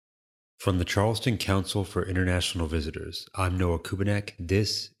From the Charleston Council for International Visitors, I'm Noah Kubanek.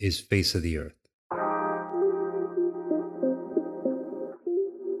 This is Face of the Earth.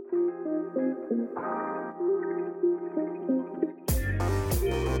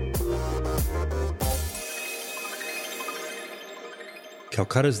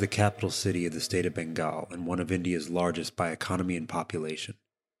 Calcutta is the capital city of the state of Bengal and one of India's largest by economy and population.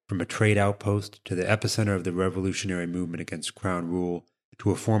 From a trade outpost to the epicenter of the revolutionary movement against crown rule to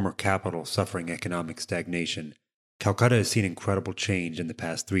a former capital suffering economic stagnation, Calcutta has seen incredible change in the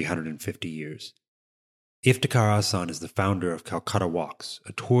past 350 years. Iftikhar Ahsan is the founder of Calcutta Walks,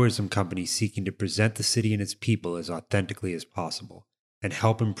 a tourism company seeking to present the city and its people as authentically as possible and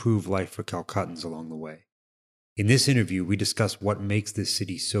help improve life for Calcuttans along the way. In this interview, we discuss what makes this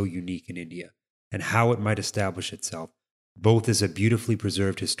city so unique in India and how it might establish itself both as a beautifully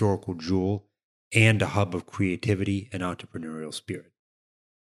preserved historical jewel and a hub of creativity and entrepreneurial spirit.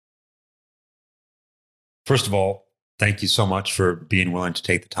 First of all, thank you so much for being willing to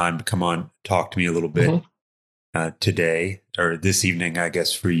take the time to come on, talk to me a little bit today, or this evening, I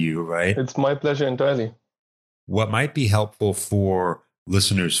guess, for you, right? It's my pleasure entirely. What might be helpful for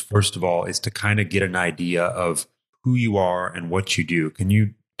listeners, first of all, is to kind of get an idea of who you are and what you do. Can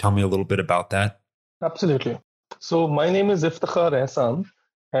you tell me a little bit about that? Absolutely. So my name is Iftikhar Ahsan,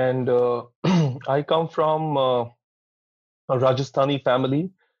 and I come from a Rajasthani family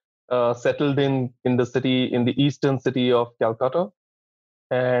settled in the city, in the eastern city of Calcutta.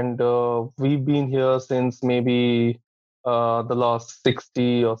 And we've been here since maybe the last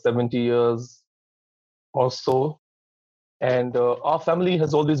 60 or 70 years or so. And our family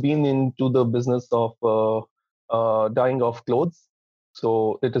has always been into the business of dyeing of clothes.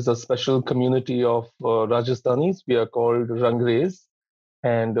 So it is a special community of Rajasthanis. We are called Rangres.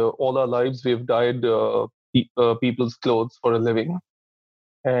 And all our lives we've dyed people's clothes for a living.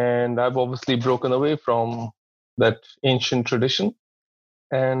 And I've obviously broken away from that ancient tradition.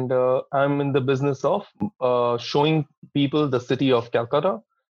 And I'm in the business of showing people the city of Calcutta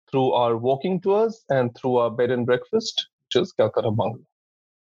through our walking tours and through our bed and breakfast, which is Calcutta Bungalow.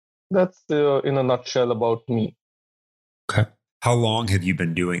 That's in a nutshell about me. Okay. How long have you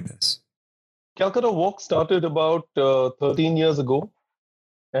been doing this? Calcutta Walk started about 13 years ago.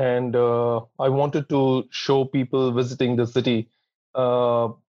 And I wanted to show people visiting the city,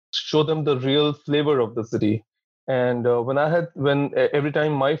 show them the real flavor of the city. And when every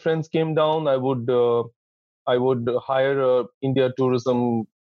time my friends came down, I would hire a India Tourism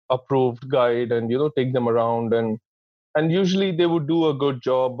approved guide and take them around, and usually they would do a good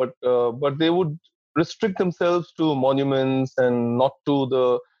job, but they would restrict themselves to monuments and not to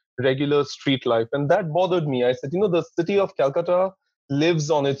the regular street life, and that bothered me. I said, the city of Calcutta lives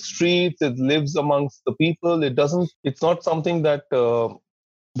on its streets, it lives amongst the people. It's not something that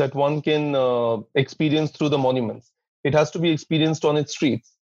one can experience through the monuments. It has to be experienced on its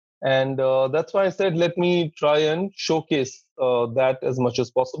streets. And that's why I said, let me try and showcase that as much as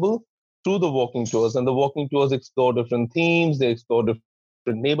possible through the walking tours. And the walking tours explore different themes, they explore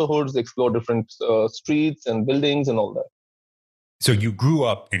different neighborhoods, they explore different streets and buildings and all that. So you grew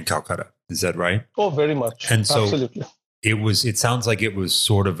up in Calcutta, is that right? Oh, very much. And so absolutely. It sounds like it was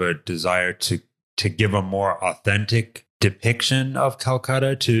sort of a desire to give a more authentic depiction of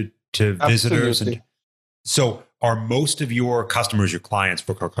Calcutta to visitors. Absolutely. And so are most of your customers, your clients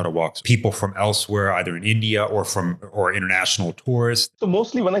for Calcutta Walks, people from elsewhere, either in India or international tourists? So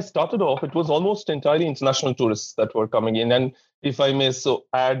mostly when I started off, it was almost entirely international tourists that were coming in. And if I may so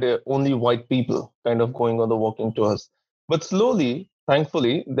add, only white people kind of going on the walking tours. But slowly,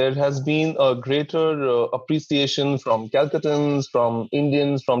 thankfully, there has been a greater appreciation from Calcuttans, from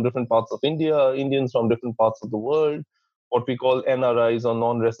Indians from different parts of India, Indians from different parts of the world, what we call NRIs or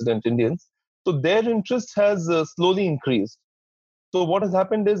non-resident Indians. So their interest has slowly increased. So what has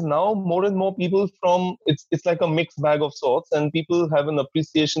happened is now more and more people from it's like a mixed bag of sorts, and people have an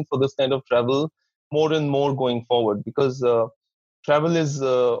appreciation for this kind of travel more and more going forward, because travel is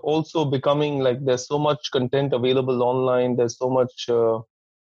also becoming like there's so much content available online. There's so much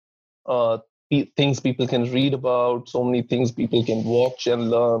uh, things people can read about, so many things people can watch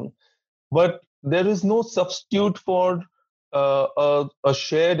and learn. But there is no substitute for a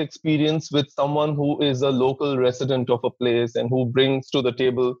shared experience with someone who is a local resident of a place and who brings to the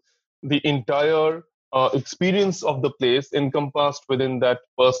table the entire experience of the place encompassed within that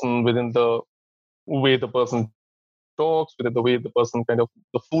person, within the way the person talks, within the way the person kind of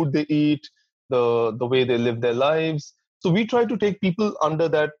the food they eat, the way they live their lives. So we try to take people under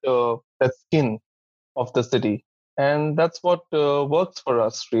that skin of the city, and that's what works for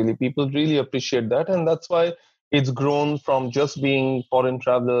us. Really, people really appreciate that, and that's why It's grown from just being foreign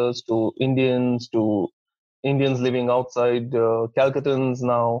travelers to Indians living outside, Calcuttans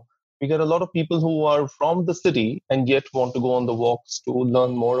now. We get a lot of people who are from the city and yet want to go on the walks to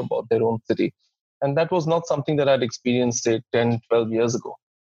learn more about their own city. And that was not something that I'd experienced, say, 10, 12 years ago.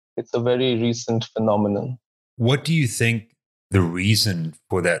 It's a very recent phenomenon. What do you think the reason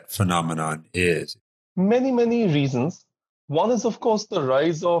for that phenomenon is? Many, many reasons. One is, of course, the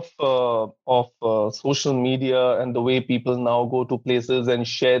rise of social media and the way people now go to places and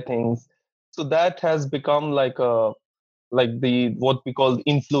share things. So that has become like the what we call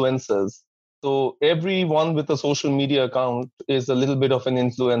influencers. So everyone with a social media account is a little bit of an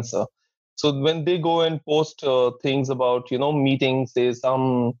influencer. So when they go and post things about meetings, say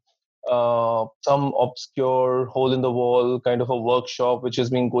some obscure hole in the wall kind of a workshop which has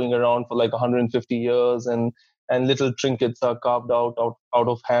been going around for like 150 years, and little trinkets are carved out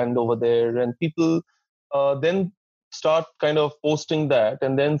of hand over there, and people then start kind of posting that,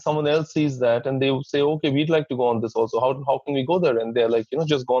 and then someone else sees that and they will say, okay, we'd like to go on this also. How can we go there? And they're like,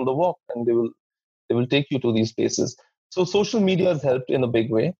 just go on the walk, and they will take you to these places. So social media has helped in a big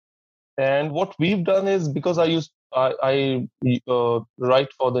way. And what we've done is, because I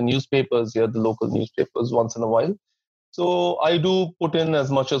write for the newspapers here, the local newspapers, once in a while. So I do put in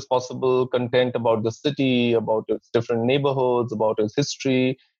as much as possible content about the city, about its different neighborhoods, about its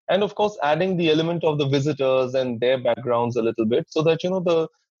history, and of course adding the element of the visitors and their backgrounds a little bit, so that the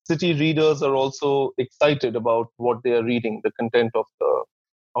city readers are also excited about what they are reading, the content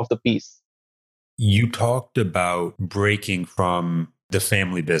of the piece. You talked about breaking from the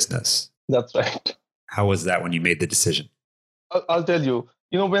family business. That's right. How was that when you made the decision? I'll tell you.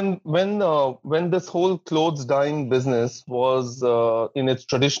 When this whole clothes dyeing business was in its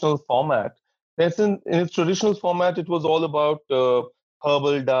traditional format, in its traditional format, it was all about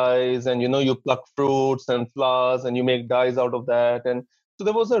herbal dyes, and you pluck fruits and flowers and you make dyes out of that, and so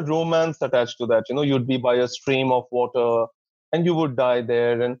there was a romance attached to that. You'd be by a stream of water and you would dye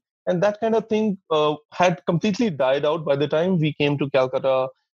there, and that kind of thing had completely died out by the time we came to Calcutta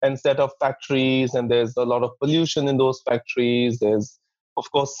and set up factories, and there's a lot of pollution in those factories. There's of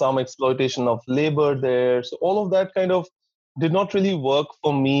course some exploitation of labor there, so all of that kind of did not really work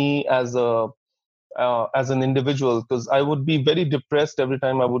for me as an individual, because I would be very depressed every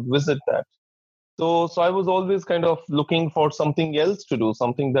time I would visit that. So I was always kind of looking for something else to do,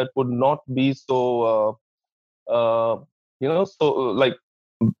 something that would not be so like,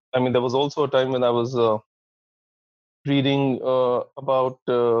 I mean, there was also a time when I was reading about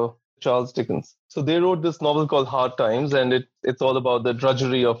Charles Dickens. So they wrote this novel called Hard Times, and it's all about the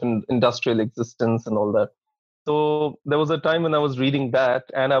drudgery of industrial existence and all that. So there was a time when I was reading that,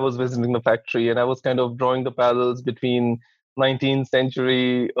 and I was visiting the factory, and I was kind of drawing the parallels between 19th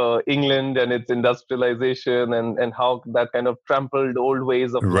century England and its industrialization, and how that kind of trampled old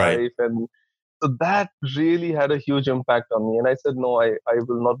ways of Right. life. And so that really had a huge impact on me. And I said, no, I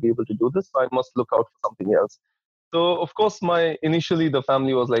will not be able to do this. So I must look out for something else. So of course, initially the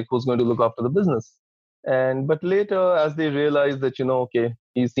family was like, who's going to look after the business? But later, as they realized that okay,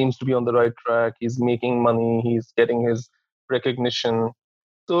 he seems to be on the right track, he's making money, he's getting his recognition.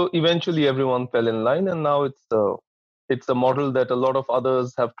 So eventually, everyone fell in line, and now it's a model that a lot of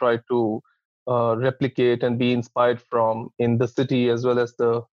others have tried to replicate and be inspired from in the city as well as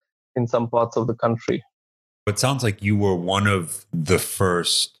in some parts of the country. It sounds like you were one of the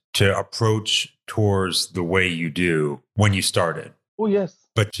first to approach tours the way you do when you started. Oh, yes.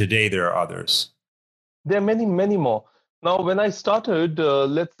 But today there are others. There are many, many more. Now, when I started,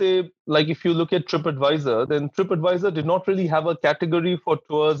 let's say, like if you look at TripAdvisor, then TripAdvisor did not really have a category for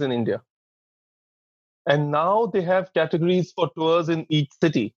tours in India. And now they have categories for tours in each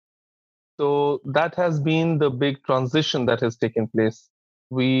city. So that has been the big transition that has taken place.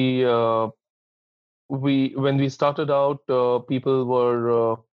 When we started out, people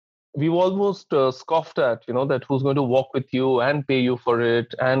were we almost scoffed at, that who's going to walk with you and pay you for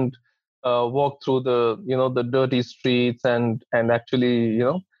it, and walk through the dirty streets, and actually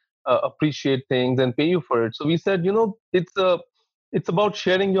appreciate things and pay you for it. So we said, it's about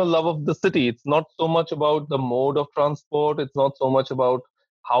sharing your love of the city. It's not so much about the mode of transport. It's not so much about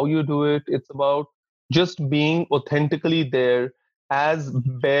how you do it. It's about just being authentically there, as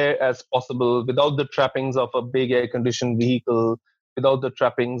bare as possible, without the trappings of a big air conditioned vehicle, without the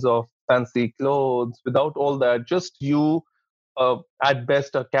trappings of fancy clothes, without all that. Just you, at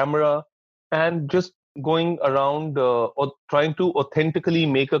best, a camera, and just going around or trying to authentically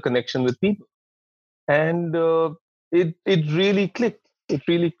make a connection with people. And it really clicked. It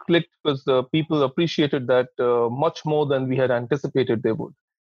really clicked because people appreciated that much more than we had anticipated they would.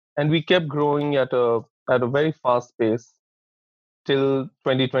 And we kept growing at a at a very fast pace till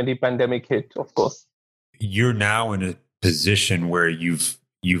 2020 pandemic hit, of course. You're now in a position where you've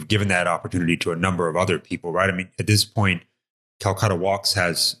given that opportunity to a number of other people, right? I mean, at this point, Calcutta Walks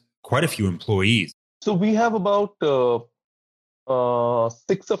has quite a few employees. So we have about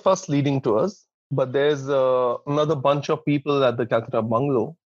six of us leading tours, but there's another bunch of people at the Calcutta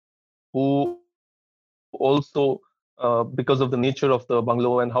Bungalow who also, because of the nature of the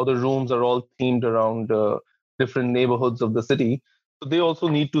bungalow and how the rooms are all themed around different neighborhoods of the city, so they also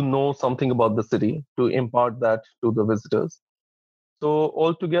need to know something about the city to impart that to the visitors. So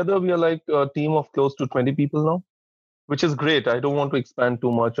altogether, we are like a team of close to 20 people now, which is great. I don't want to expand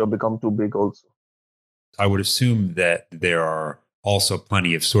too much or become too big also. I would assume that there are also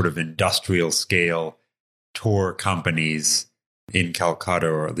plenty of sort of industrial scale tour companies in Calcutta,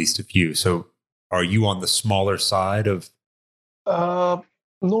 or at least a few. So are you on the smaller side of?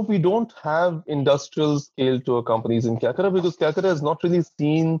 No, we don't have industrial scale tour companies in Calcutta because Calcutta is not really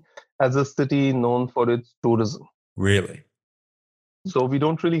seen as a city known for its tourism. Really? So we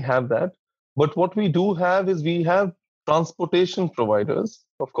don't really have that. But what we do have is we have transportation providers.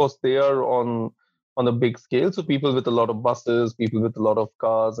 Of course, they are on a big scale. So people with a lot of buses, people with a lot of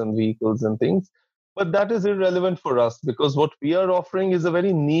cars and vehicles and things. But that is irrelevant for us because what we are offering is a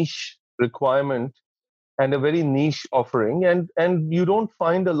very niche requirement and a very niche offering. And you don't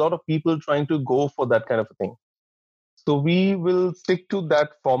find a lot of people trying to go for that kind of a thing. So we will stick to that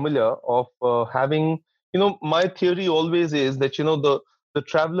formula of having, my theory always is that, the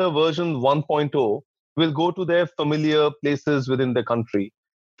traveler version 1.0 will go to their familiar places within the country.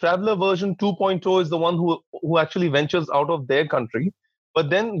 Traveler version 2.0 is the one who actually ventures out of their country,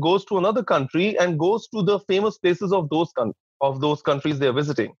 but then goes to another country and goes to the famous places of those countries they're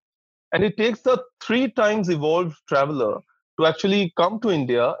visiting. And it takes a 3 times evolved traveler to actually come to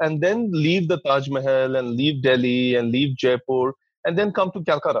India and then leave the Taj Mahal and leave Delhi and leave Jaipur and then come to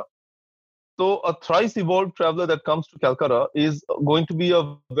Calcutta. So a thrice evolved traveler that comes to Calcutta is going to be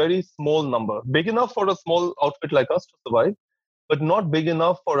a very small number, big enough for a small outfit like us to survive, but not big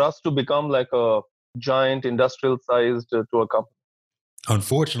enough for us to become like a giant industrial sized tour company.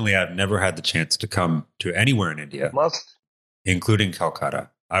 Unfortunately, I've never had the chance to come to anywhere in India, Must. including Calcutta.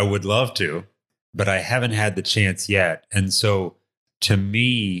 I would love to, but I haven't had the chance yet. And so to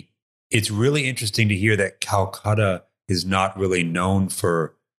me, it's really interesting to hear that Calcutta is not really known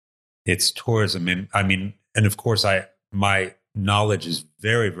for its tourism. And I mean, and of course, my knowledge is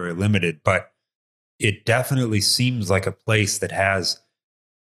very, very limited, but it definitely seems like a place that has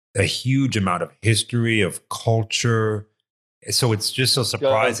a huge amount of history, of culture. So it's just so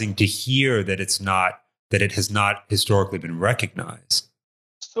surprising to hear that that it has not historically been recognized.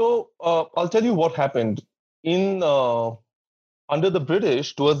 So I'll tell you what happened in under the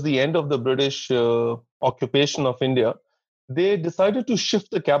British. Towards the end of the British occupation of India, they decided to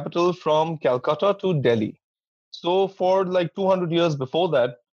shift the capital from Calcutta to Delhi. So for like 200 years before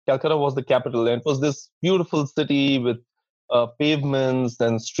that, Calcutta was the capital, and it was this beautiful city with pavements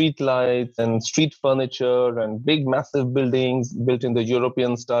and street lights and street furniture and big massive buildings built in the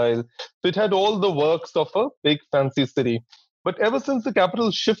European style. So it had all the works of a big fancy city. But ever since the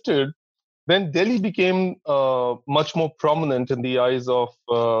capital shifted, then Delhi became much more prominent in the eyes of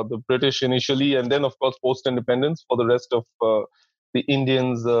the British initially, and then, of course, post independence for the rest of the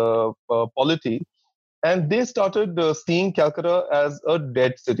Indians' polity. And they started seeing Calcutta as a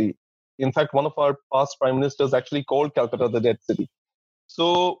dead city. In fact, one of our past prime ministers actually called Calcutta the dead city.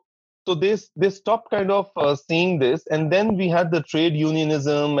 So, so they stopped kind of seeing this, and then we had the trade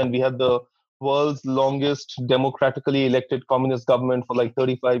unionism, and we had the world's longest democratically elected communist government for like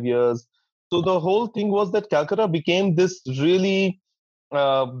 35 years. So the whole thing was that Calcutta became this really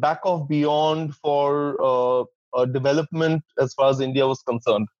back of beyond for development as far as India was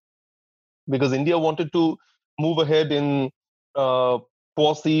concerned, because India wanted to move ahead in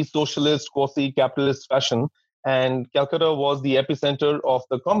quasi-socialist, quasi-capitalist fashion, and Calcutta was the epicenter of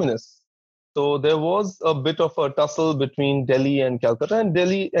the communists. So there was a bit of a tussle between Delhi and Calcutta, and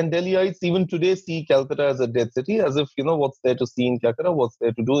Delhiites even today see Calcutta as a dead city, as if what's there to see in Calcutta, what's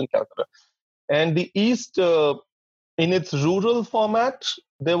there to do in Calcutta. And the East, in its rural format,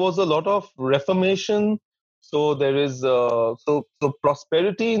 there was a lot of reformation. So there is so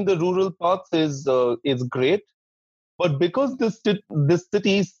prosperity in the rural parts is great, but because this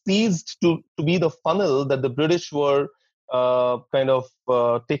city ceased to be the funnel that the British were kind of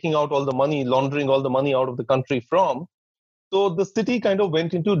taking out all the money, laundering all the money out of the country from, so the city kind of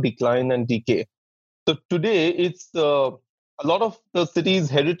went into decline and decay. So today, it's a lot of the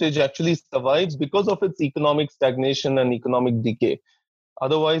city's heritage actually survives because of its economic stagnation and economic decay.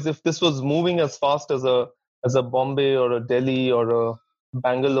 Otherwise, if this was moving as fast as a Bombay or a Delhi or a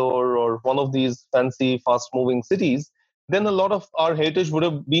Bangalore or one of these fancy, fast-moving cities, then a lot of our heritage would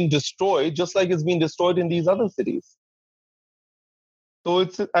have been destroyed, just like it's been destroyed in these other cities. So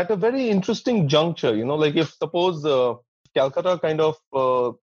it's at a very interesting juncture, like if suppose Calcutta kind of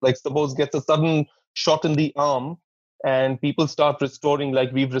like suppose gets a sudden shot in the arm and people start restoring,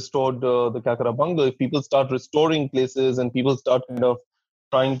 like we've restored the Calcutta bungalow, if people start restoring places and people start kind of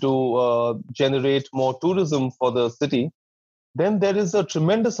trying to generate more tourism for the city, then there is a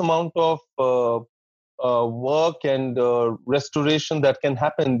tremendous amount of work and restoration that can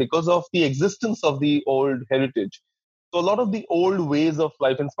happen because of the existence of the old heritage. So a lot of the old ways of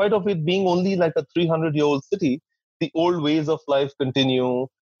life, in spite of it being only like a 300-year-old city, the old ways of life continue.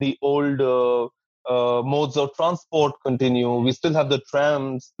 The old modes of transport continue. We still have the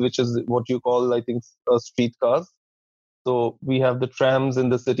trams, which is what you call, I think, streetcars. So we have the trams in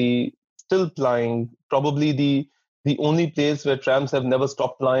the city still plying. Probably the only place where trams have never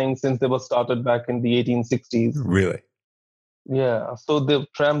stopped plying since they were started back in the 1860s. Really? Yeah, so the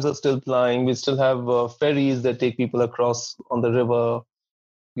trams are still plying. We still have ferries that take people across on the river.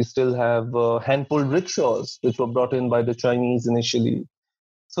 We still have hand-pulled rickshaws, which were brought in by the Chinese initially.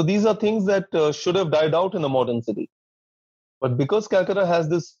 So these are things that should have died out in a modern city. But because Calcutta has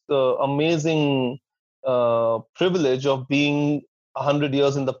this amazing privilege of being 100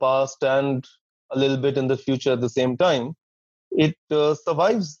 years in the past and a little bit in the future at the same time, it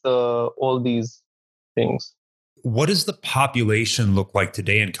survives all these things. What does the population look like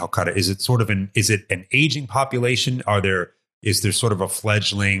today in Calcutta? Is it sort of is it an aging population? Is there sort of a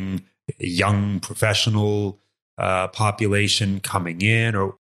fledgling young professional population coming in?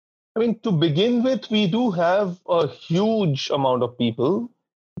 Or I mean, to begin with, we do have a huge amount of people.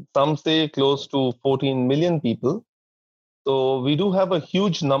 Some say close to 14 million people. So we do have a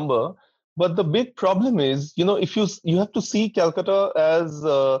huge number. But the big problem is, if you have to see Calcutta as,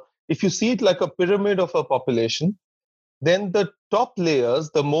 if you see it like a pyramid of a population, then the top layers,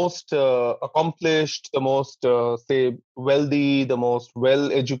 the most accomplished, the most, say, wealthy, the most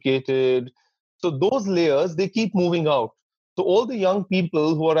well-educated, so those layers, they keep moving out. So all the young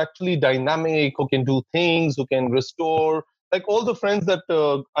people who are actually dynamic, who can do things, who can restore, like all the friends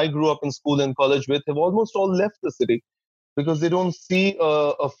that I grew up in school and college with have almost all left the city because they don't see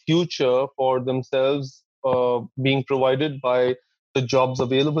a future for themselves being provided by the jobs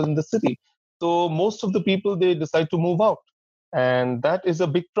available in the city. So most of the people, they decide to move out. And that is a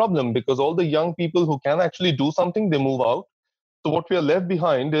big problem because all the young people who can actually do something, they move out. So what we are left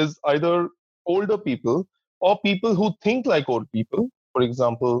behind is either older people or people who think like old people. For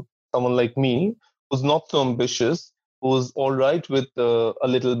example, someone like me who's not so ambitious, who's all right with a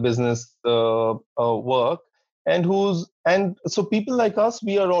little business work, and so people like us,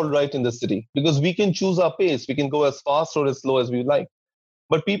 we are all right in the city because we can choose our pace. We can go as fast or as slow as we like.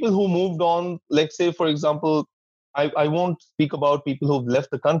 But people who moved on, let's say, for example, I won't speak about people who've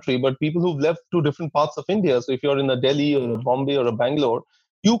left the country, but people who've left to different parts of India. So if you're in a Delhi or a Bombay or a Bangalore,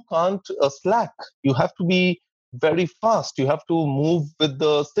 you can't slack. You have to be very fast. You have to move with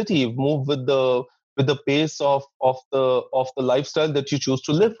the city, move with the pace of the lifestyle that you choose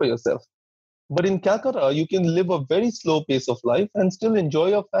to live for yourself. But in Calcutta, you can live a very slow pace of life and still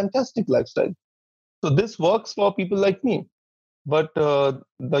enjoy a fantastic lifestyle. So this works for people like me. But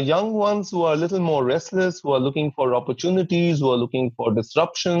the young ones who are a little more restless, who are looking for opportunities, who are looking for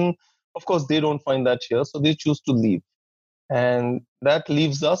disruption, of course, they don't find that here. So they choose to leave. And that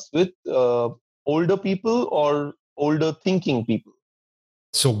leaves us with older people or older thinking people.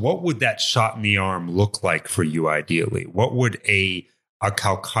 so what would that shot in the arm look like for you ideally? What would a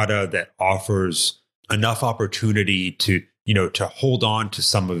Calcutta that offers enough opportunity to, to hold on to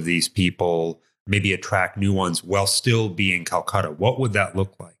some of these people, maybe attract new ones while still being Calcutta? What would that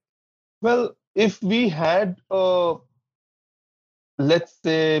look like? Well, if we had, let's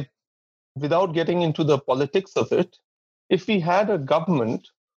say, without getting into the politics of it, if we had a government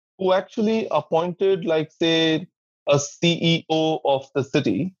who actually appointed, like, say, a CEO of the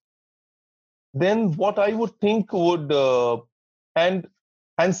city, then what I would think would, and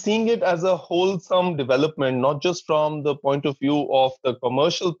and seeing it as a wholesome development, not just from the point of view of the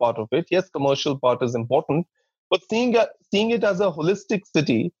commercial part of it. Yes, commercial part is important, but seeing it as a holistic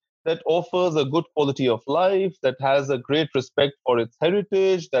city that offers a good quality of life, that has a great respect for its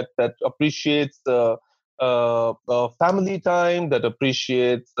heritage, that appreciates family time, that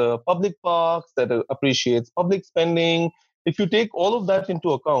appreciates public parks, that appreciates public spending. If you take all of that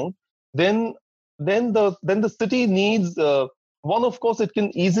into account, then then the city needs one. Of course, it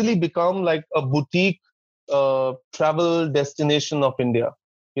can easily become like a boutique travel destination of India.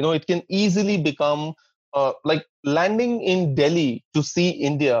 It can easily become like landing in Delhi to see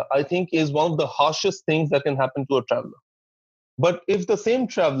India, I think is one of the harshest things that can happen to a traveler. But if the same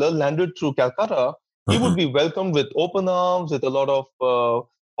traveler landed through Calcutta, he would be welcomed with open arms, with a lot of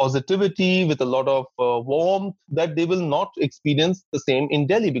positivity, with a lot of warmth that they will not experience the same in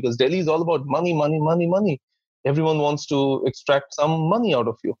Delhi, because Delhi is all about money, money, money, money. Everyone wants to extract some money out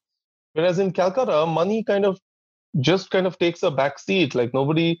of you. Whereas in Calcutta, money kind of takes a back seat. Like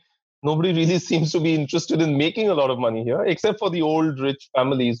nobody really seems to be interested in making a lot of money here, except for the old rich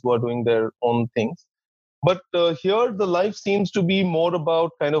families who are doing their own things. But here, the life seems to be more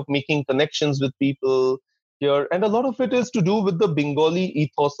about kind of making connections with people here. And a lot of it is to do with the Bengali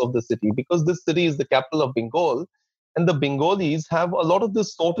ethos of the city, because this city is the capital of Bengal. And the Bengalis have a lot of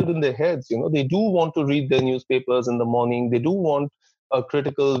this sorted in their heads. They do want to read their newspapers in the morning. They do want a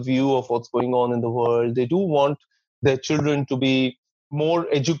critical view of what's going on in the world. They do want their children to be more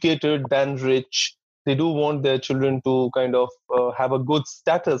educated than rich. They do want their children to kind of have a good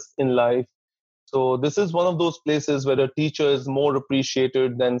status in life. So this is one of those places where a teacher is more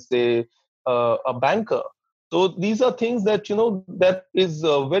appreciated than, say, a banker. So these are things that that is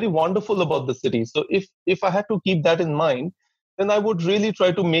very wonderful about the city. So if I had to keep that in mind, then I would really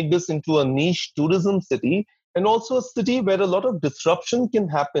try to make this into a niche tourism city, and also a city where a lot of disruption can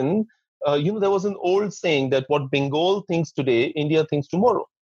happen. There was an old saying that what Bengal thinks today, India thinks tomorrow.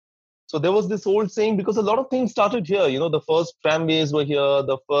 So there was this old saying, because a lot of things started here. The first tramways were here,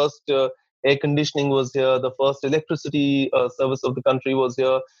 the first air conditioning was here, the first electricity service of the country was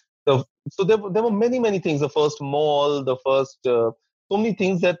here. So there were many, many things. The first mall, the first, so many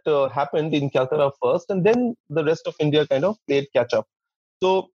things that happened in Calcutta first, and then the rest of India kind of played catch up.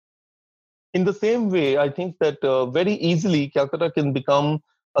 So in the same way, I think that very easily Calcutta can become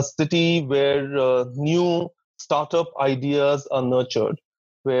a city where new startup ideas are nurtured,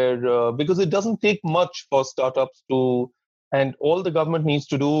 where because it doesn't take much for startups to, and all the government needs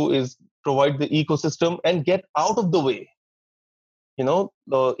to do is provide the ecosystem and get out of the way.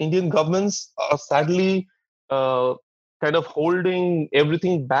 The Indian governments are sadly uh, kind of holding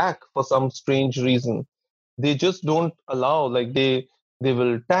everything back for some strange reason. They just don't allow, like they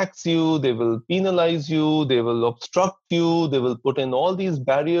will tax you, they will penalize you, they will obstruct you, they will put in all these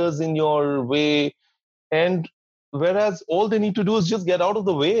barriers in your way. And whereas all they need to do is just get out of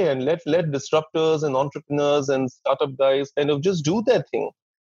the way and let disruptors and entrepreneurs and startup guys kind of just do their thing.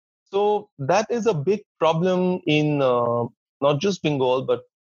 So that is a big problem in not just Bengal but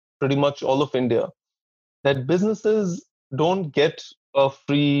pretty much all of India, that businesses don't get a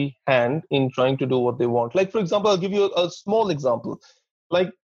free hand in trying to do what they want. Like, for example, I'll give you a small example.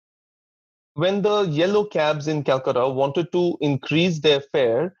 Like, when the yellow cabs in Calcutta wanted to increase their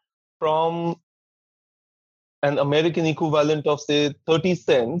fare from an American equivalent of, say, 30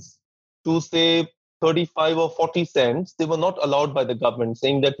 cents to, say, 35 or 40 cents, they were not allowed by the government,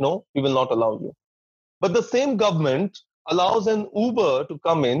 saying that, no, we will not allow you. But the same government allows an Uber to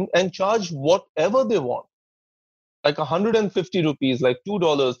come in and charge whatever they want, like 150 rupees, like $2,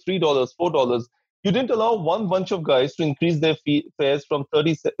 $3, $4. You didn't allow one bunch of guys to increase their fares from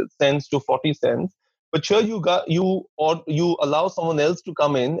 30 cents to 40 cents. But here you allow someone else to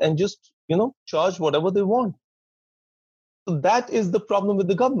come in and just charge whatever they want. So that is the problem with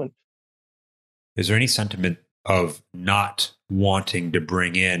the government. Is there any sentiment of not wanting to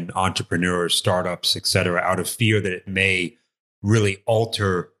bring in entrepreneurs, startups, et cetera, out of fear that it may really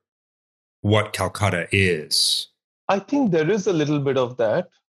alter what Calcutta is? I think there is a little bit of that,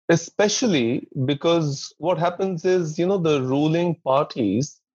 especially because what happens is, the ruling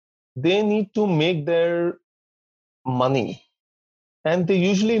parties, they need to make their money. And they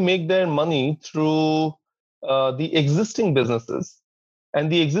usually make their money through the existing businesses.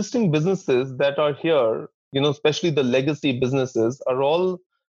 And the existing businesses that are here, especially the legacy businesses, are all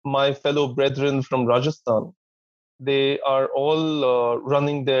my fellow brethren from Rajasthan. They are all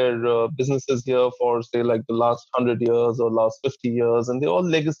running their businesses here for, say, like the last 100 years or last 50 years. And they're all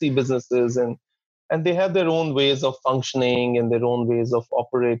legacy businesses. And they have their own ways of functioning and their own ways of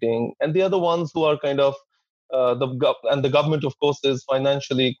operating. And they are the ones who are kind of and the government, of course, is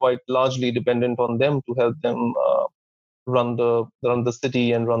financially quite largely dependent on them to help them run the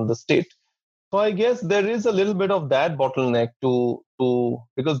city and run the state. So I guess there is a little bit of that bottleneck to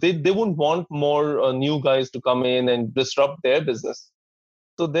because they wouldn't want more new guys to come in and disrupt their business.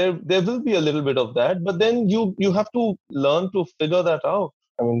 So there will be a little bit of that, but then you have to learn to figure that out.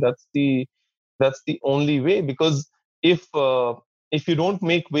 I mean, that's the only way, because if you don't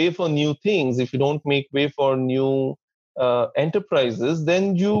make way for new things, if you don't make way for new enterprises,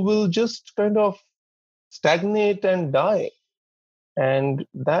 then you will just kind of stagnate and die. And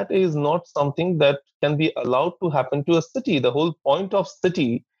that is not something that can be allowed to happen to a city. The whole point of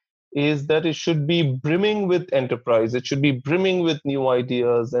city is that it should be brimming with enterprise. It should be brimming with new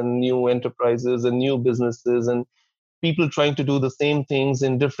ideas and new enterprises and new businesses and people trying to do the same things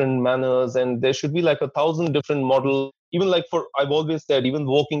in different manners. And there should be like 1,000 different models. Even like for, I've always said, even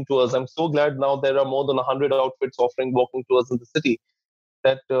walking tours. I'm so glad now there are more than 100 outfits offering walking tours in the city.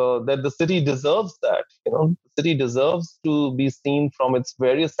 That the city deserves that. The city deserves to be seen from its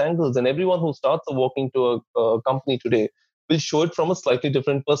various angles, and everyone who starts a walking tour company today will show it from a slightly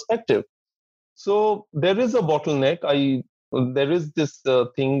different perspective. So there is a bottleneck. There is this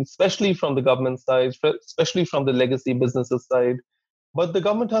thing, especially from the government side, especially from the legacy businesses side. But the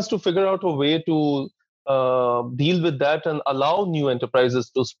government has to figure out a way to deal with that and allow new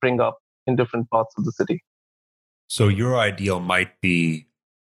enterprises to spring up in different parts of the city. So your ideal might be,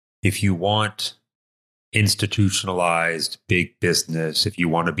 if you want institutionalized big business, if you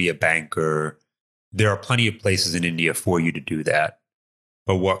want to be a banker, there are plenty of places in India for you to do that.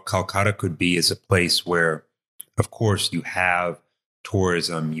 But what Calcutta could be is a place where, of course, you have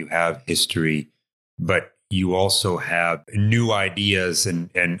tourism, you have history, but you also have new ideas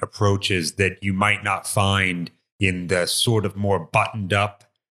and approaches that you might not find in the sort of more buttoned up,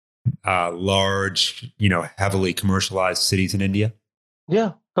 large, heavily commercialized cities in India.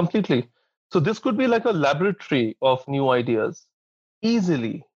 Yeah, completely. So this could be like a laboratory of new ideas.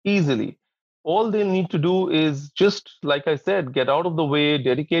 Easily. All they'll need to do is just, like I said, get out of the way,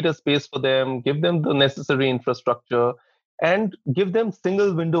 dedicate a space for them, give them the necessary infrastructure, and give them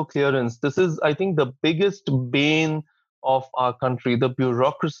single window clearance. This is, I think, the biggest bane of our country, the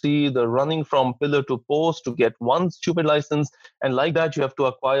bureaucracy, the running from pillar to post to get one stupid license. And like that, you have to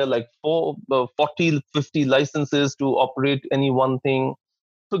acquire like 40, 50 licenses to operate any one thing.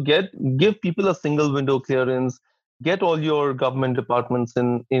 So give people a single window clearance, get all your government departments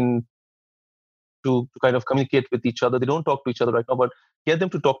in to kind of communicate with each other. They don't talk to each other right now, but get them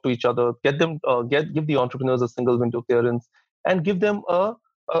to talk to each other. Give the entrepreneurs a single window clearance, and give them a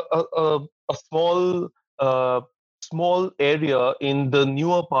uh, small area in the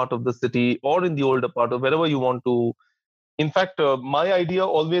newer part of the city or in the older part, or wherever you want to. In fact, my idea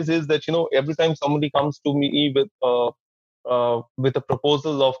always is that every time somebody comes to me with a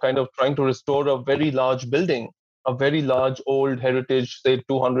proposal of kind of trying to restore a very large building, a very large old heritage, say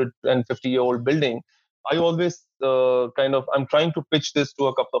 250-year-old building. I always I'm trying to pitch this to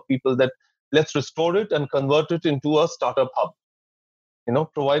a couple of people that let's restore it and convert it into a startup hub.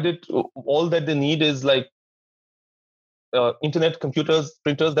 Provided all that they need is like internet, computers,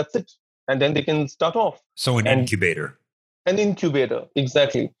 printers, that's it. And then they can start off. So an incubator. An incubator,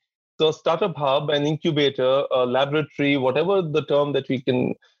 exactly. So a startup hub, an incubator, a laboratory, whatever the term that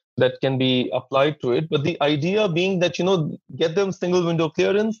can be applied to it. But the idea being that, get them single window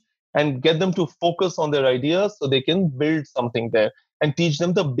clearance and get them to focus on their ideas so they can build something there and teach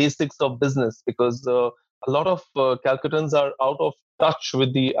them the basics of business, because a lot of Calcuttans are out of touch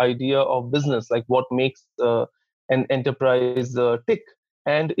with the idea of business, like what makes an enterprise tick.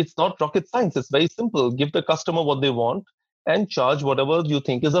 And it's not rocket science. It's very simple. Give the customer what they want and charge whatever you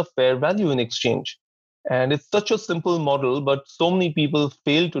think is a fair value in exchange. And it's such a simple model, but so many people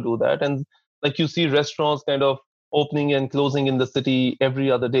fail to do that. And like you see restaurants kind of opening and closing in the city every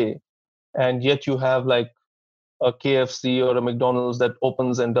other day. And yet you have like a KFC or a McDonald's that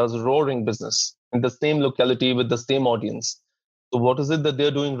opens and does roaring business in the same locality with the same audience. So what is it that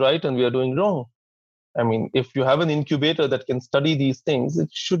they're doing right and we are doing wrong? I mean, if you have an incubator that can study these things, it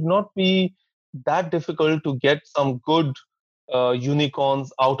should not be that difficult to get some good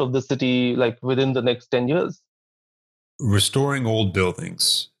unicorns out of the city like within the next 10 years. Restoring old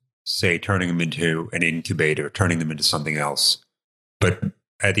buildings, say turning them into an incubator, turning them into something else. But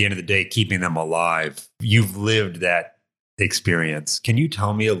at the end of the day, keeping them alive. You've lived that experience. Can you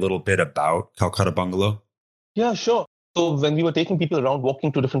tell me a little bit about Calcutta Bungalow? Yeah, sure. So when we were taking people around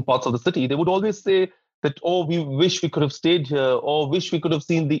walking to different parts of the city, they would always say that, oh, we wish we could have stayed here, or wish we could have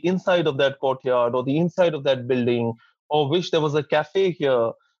seen the inside of that courtyard or the inside of that building, or wish there was a cafe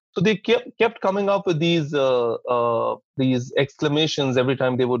here. So they kept coming up with these exclamations every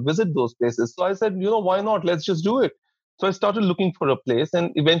time they would visit those places. So I said, why not? Let's just do it. So I started looking for a place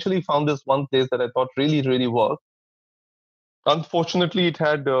and eventually found this one place that I thought really, really worked. Unfortunately, it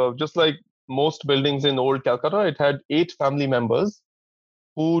had just like most buildings in old Calcutta, it had 8 family members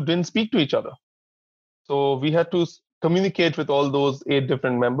who didn't speak to each other. So we had to communicate with all those 8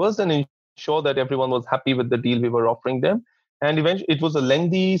 different members and ensure that everyone was happy with the deal we were offering them. And eventually, it was a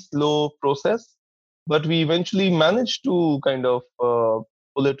lengthy, slow process, but we eventually managed to kind of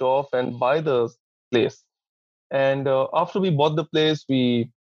pull it off and buy the place. And after we bought the place, we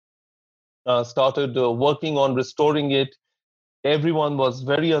started working on restoring it. Everyone was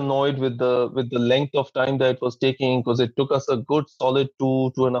very annoyed with the length of time that it was taking, because it took us a good solid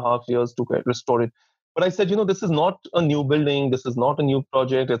 2.5 years to restore it. But I said, this is not a new building, this is not a new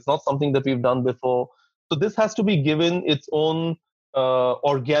project, it's not something that we've done before. So this has to be given its own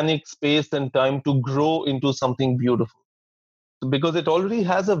organic space and time to grow into something beautiful, because it already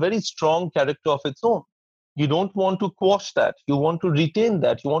has a very strong character of its own. You don't want to quash that, you want to retain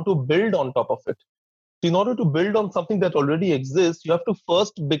that, you want to build on top of it. In order to build on something that already exists, you have to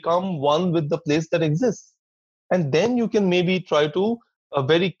first become one with the place that exists. And then you can maybe try to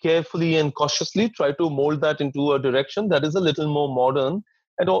very carefully and cautiously try to mold that into a direction that is a little more modern,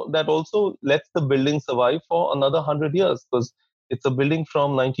 and that also lets the building survive for another 100 years, because it's a building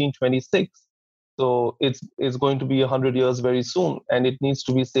from 1926. So it's going to be 100 years very soon, and it needs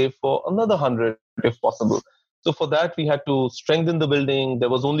to be safe for another 100 if possible. So for that, we had to strengthen the building. There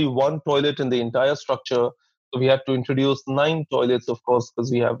was only one toilet in the entire structure. So we had to introduce 9 toilets, of course,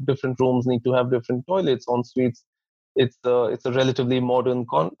 because we have different rooms need to have different toilets on suites. It's a relatively modern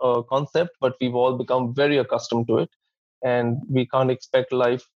concept, but we've all become very accustomed to it, and we can't expect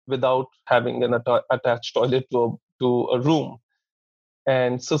life without having an attached toilet to a room.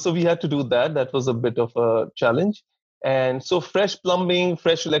 And so we had to do that. That was a bit of a challenge. And so fresh plumbing,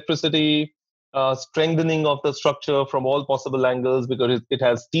 fresh electricity, strengthening of the structure from all possible angles, because it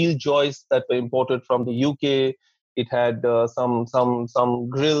has steel joists that were imported from the UK. It had some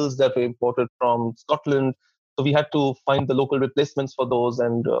grills that were imported from Scotland. So we had to find the local replacements for those,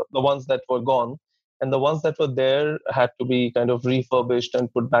 and the ones that were gone. And the ones that were there had to be kind of refurbished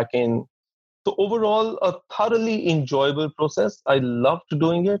and put back in. So overall, a thoroughly enjoyable process. I loved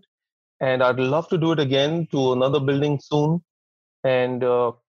doing it, and I'd love to do it again to another building soon. And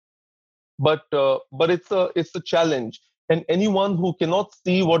but it's a challenge. And anyone who cannot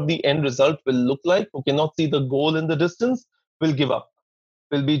see what the end result will look like, who cannot see the goal in the distance, will give up.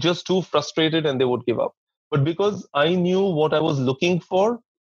 Will be just too frustrated, and they would give up. But because I knew what I was looking for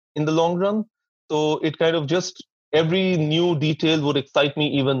in the long run, so it kind of just every new detail would excite me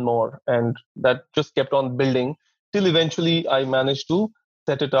even more, and that just kept on building till eventually I managed to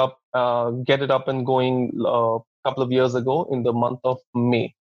set it up, get it up and going a couple of years ago in the month of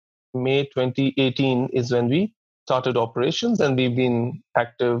May 2018 is when we started operations, and we've been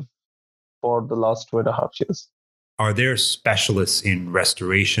active for the last 2.5 years. Are there specialists in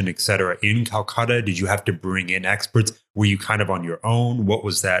restoration, et cetera, in Calcutta? Did you have to bring in experts? Were you kind of on your own? What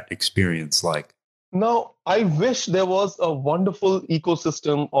was that experience like? Now, I wish there was a wonderful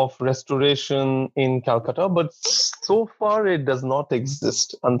ecosystem of restoration in Calcutta, but so far it does not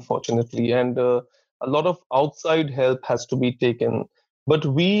exist, unfortunately. And a lot of outside help has to be taken. But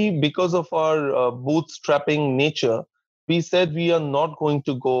we, because of our bootstrapping nature, we said we are not going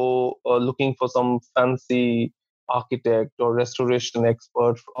to go looking for some fancy architect or restoration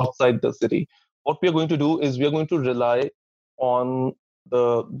expert outside the city. What we are going to do is we are going to rely on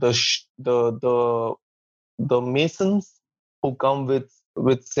the masons who come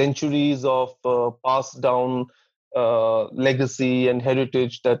with centuries of passed down legacy and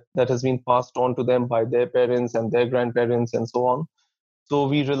heritage that has been passed on to them by their parents and their grandparents and so on. So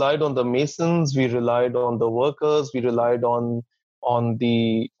we relied on the masons, we relied on the workers, we relied on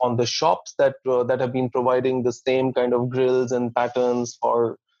the shops that have been providing the same kind of grills and patterns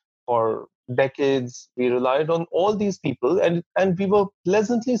for decades. We relied on all these people, and we were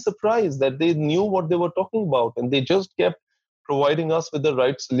pleasantly surprised that they knew what they were talking about, and they just kept providing us with the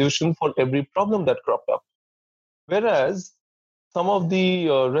right solution for every problem that cropped up. Whereas some of the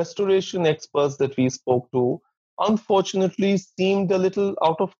restoration experts that we spoke to, unfortunately, seemed a little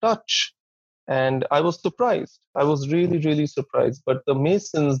out of touch. And I was surprised. I was really, really surprised. But the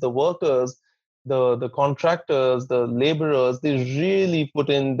masons, the workers, the contractors, the laborers, they really put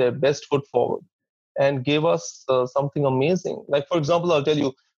in their best foot forward and gave us something amazing. Like, for example, I'll tell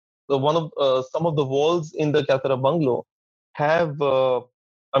you, some of the walls in the Calcutta bungalow have,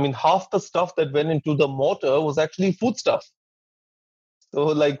 half the stuff that went into the mortar was actually food stuff. So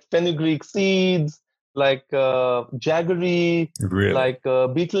like fenugreek seeds, like jaggery, Really? like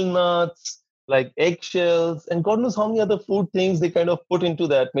betel nuts, like eggshells, and God knows how many other food things they kind of put into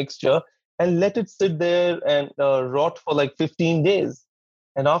that mixture and let it sit there and rot for like 15 days.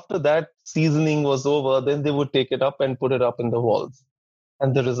 And after that seasoning was over, then they would take it up and put it up in the walls.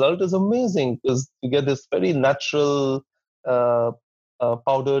 And the result is amazing because you get this very natural uh,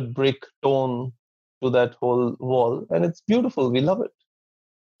 powdered brick tone to that whole wall. And it's beautiful. We love it.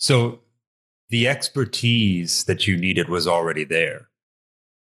 So the expertise that you needed was already there.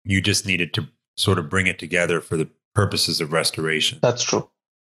 You just needed to sort of bring it together for the purposes of restoration. That's true.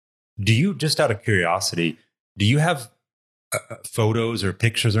 Do you, just out of curiosity, do you have photos or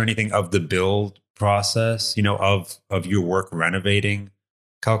pictures or anything of the build process, of your work renovating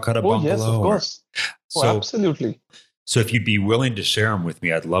Calcutta Oh, yes, Bungalow? of course. Absolutely. So if you'd be willing to share them with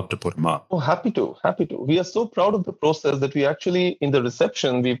me, I'd love to put them up. Oh, happy to. We are so proud of the process that we actually, in the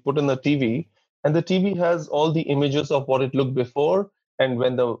reception, we put in the TV, and the TV has all the images of what it looked before, and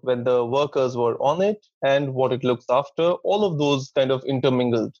when the workers were on it, and what it looks after. All of those kind of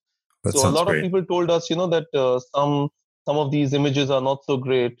intermingled. That So a sounds lot of great. people told us, that some of these images are not so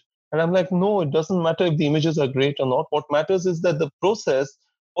great, and I'm like, no, it doesn't matter if the images are great or not. What matters is that the process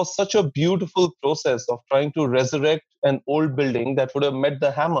was such a beautiful process of trying to resurrect an old building that would have met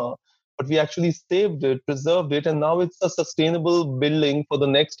the hammer, but we actually saved it, preserved it, and now it's a sustainable building for the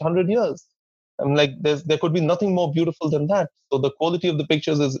next 100 years. I'm like, there could be nothing more beautiful than that. So the quality of the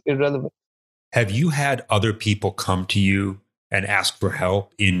pictures is irrelevant. Have you had other people come to you and ask for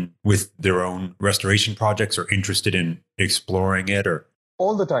help with their own restoration projects, or interested in exploring it? Or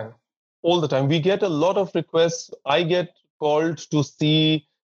all the time we get a lot of requests. I get called to see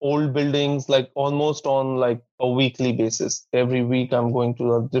old buildings like almost on like a weekly basis. Every week I'm going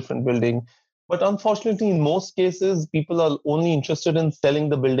to a different building, but unfortunately in most cases people are only interested in selling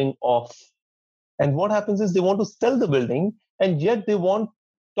the building off. And what happens is they want to sell the building, and yet they want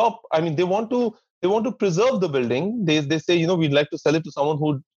they want to preserve the building. They say, we'd like to sell it to someone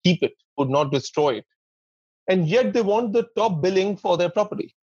who'd keep it, would not destroy it, and yet they want the top billing for their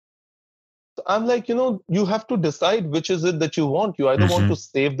property. So I'm like, you have to decide which is it that you want. You either want to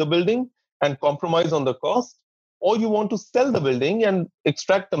save the building and compromise on the cost, or you want to sell the building and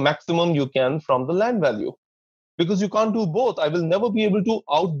extract the maximum you can from the land value. Because you can't do both. I will never be able to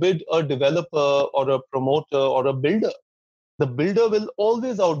outbid a developer or a promoter or a builder. The builder will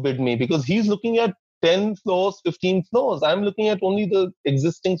always outbid me because he's looking at 10 floors, 15 floors. I'm looking at only the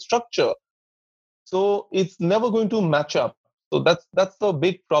existing structure. So it's never going to match up. So that's the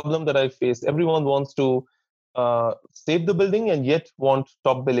big problem that I face. Everyone wants to save the building and yet want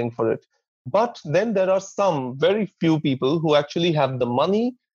top billing for it. But then there are some very few people who actually have the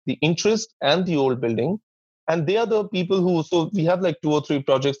money, the interest, and the old building. And they are the people who, so we have like 2 or 3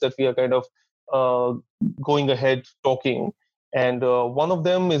 projects that we are kind of going ahead talking. And one of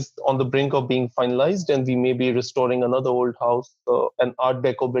them is on the brink of being finalized, and we may be restoring another old house, an Art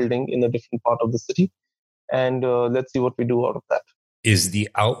Deco building in a different part of the city. And let's see what we do out of that. Is the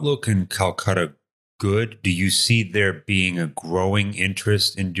outlook in Calcutta good? Do you see there being a growing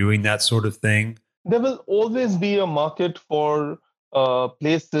interest in doing that sort of thing? There will always be a market for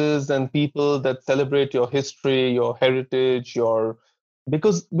places and people that celebrate your history, your heritage,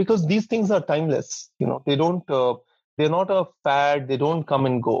 because these things are timeless. They don't. They're not a fad. They don't come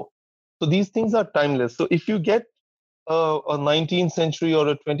and go. So these things are timeless. So if you get a 19th century or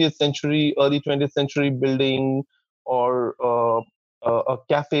a 20th century, early 20th century building, or a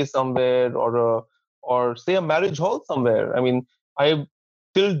cafe somewhere, or say a marriage hall somewhere. I mean, I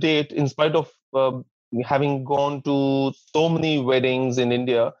till date, in spite of having gone to so many weddings in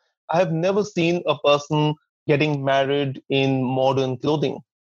India, I have never seen a person getting married in modern clothing.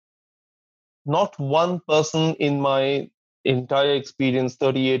 Not one person in my entire experience,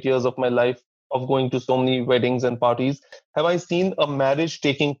 38 years of my life of going to so many weddings and parties, have I seen a marriage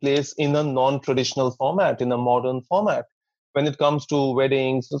taking place in a non-traditional format, in a modern format. When it comes to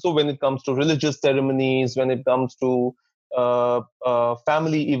weddings, so when it comes to religious ceremonies, when it comes to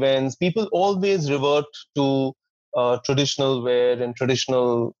family events, people always revert to traditional wear and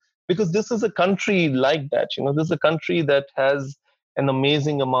traditional, because this is a country like that. This is a country that has an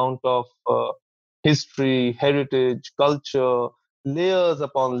amazing amount of history, heritage, culture, layers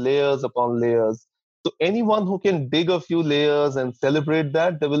upon layers upon layers. So anyone who can dig a few layers and celebrate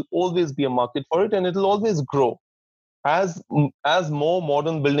that, there will always be a market for it, and it will always grow. As more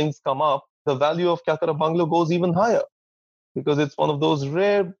modern buildings come up, the value of Calcutta Bungalow goes even higher, because it's one of those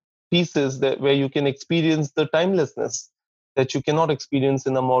rare pieces where you can experience the timelessness that you cannot experience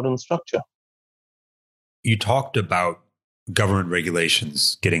in a modern structure. You talked about government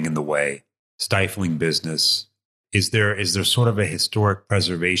regulations getting in the way, stifling business. Is there sort of a historic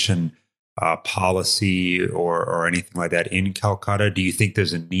preservation policy or anything like that in Calcutta? Do you think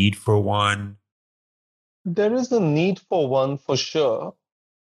there's a need for one? There is a need for one for sure.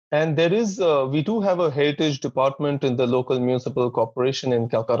 And we do have a heritage department in the local municipal corporation in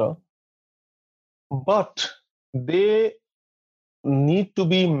Calcutta, but they need to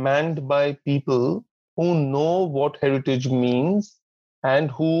be manned by people who know what heritage means and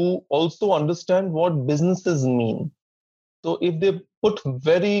who also understand what businesses mean. So if they put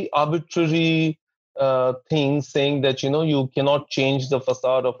very arbitrary things saying that, you cannot change the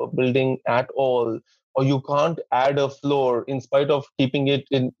facade of a building at all, or you can't add a floor in spite of keeping it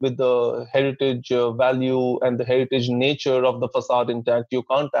in with the heritage value and the heritage nature of the facade intact, you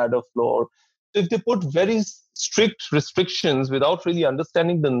can't add a floor. So if they put very strict restrictions without really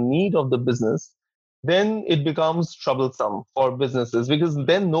understanding the need of the business, then it becomes troublesome for businesses, because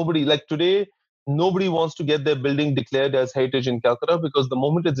then nobody, like today, nobody wants to get their building declared as heritage in Calcutta, because the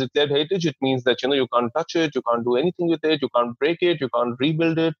moment it's declared heritage, it means that you can't touch it, you can't do anything with it, you can't break it, you can't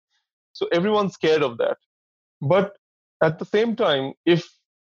rebuild it. So everyone's scared of that. But at the same time, if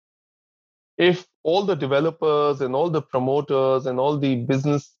all the developers and all the promoters and all the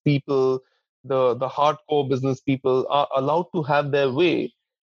business people, the hardcore business people are allowed to have their way,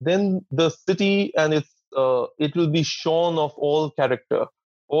 then the city and it will be shorn of all character.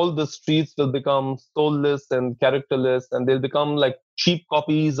 All the streets will become soulless and characterless, and they'll become like cheap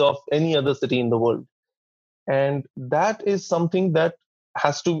copies of any other city in the world. And that is something that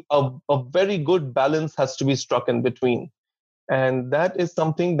has to a very good balance has to be struck in between, and that is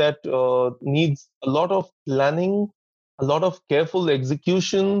something that needs a lot of planning, a lot of careful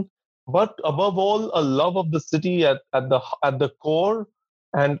execution, but above all, a love of the city at the core,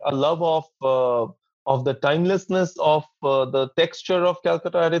 and a love of the timelessness of the texture of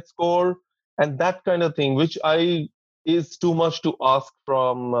Calcutta at its core, and that kind of thing, which I is too much to ask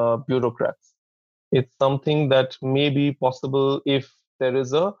from bureaucrats. It's something that may be possible if there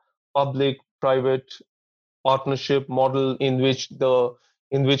is a public-private partnership model in which the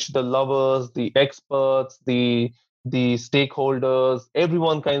lovers, the experts, the stakeholders,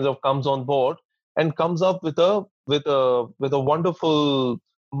 everyone kind of comes on board and comes up with a wonderful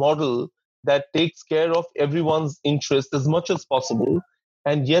model that takes care of everyone's interest as much as possible,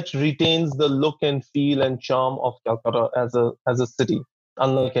 and yet retains the look and feel and charm of Calcutta as a city,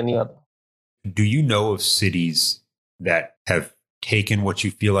 unlike any other. Do you know of cities that have taken what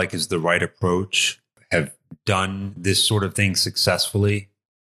you feel like is the right approach, have done this sort of thing successfully?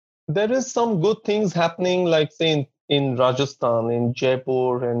 There is some good things happening, like say in Rajasthan, in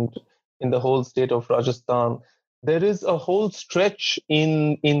Jaipur, and in the whole state of Rajasthan. There is a whole stretch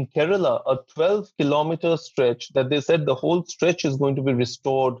in Kerala, a 12-kilometer stretch that they said the whole stretch is going to be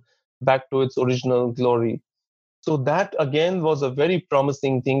restored back to its original glory. So that again was a very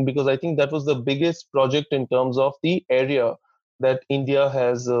promising thing, because I think that was the biggest project in terms of the area that India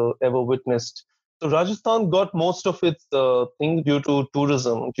has ever witnessed. So Rajasthan got most of its thing due to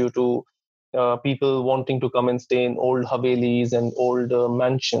tourism, due to people wanting to come and stay in old havelis and old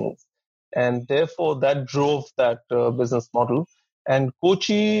mansions, and therefore that drove that business model. And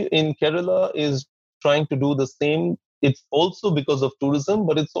Kochi in Kerala is trying to do the same. It's also because of tourism,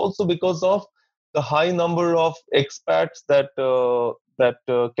 but it's also because of the high number of expats that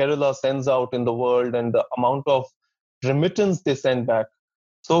Kerala sends out in the world, and the amount of remittance they send back.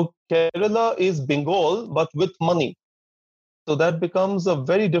 So Kerala is Bengal, but with money. So that becomes a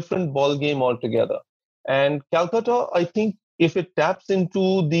very different ball game altogether. And Calcutta, I think, if it taps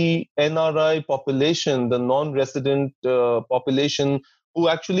into the NRI population, the non-resident population who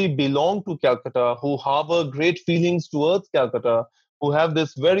actually belong to Calcutta, who harbor great feelings towards Calcutta, who have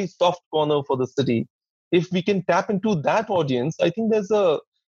this very soft corner for the city, if we can tap into that audience, I think there's a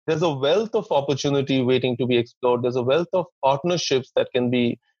wealth of opportunity waiting to be explored. There's a wealth of partnerships that can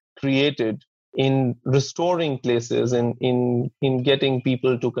be created in restoring places, in getting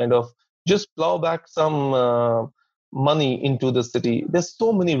people to kind of just plow back some money into the city. There's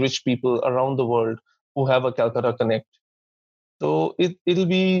so many rich people around the world who have a Calcutta Connect. So it'll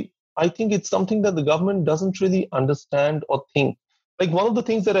be, I think it's something that the government doesn't really understand or think. Like one of the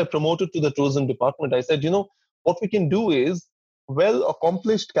things that I promoted to the tourism department, I said, what we can do is, well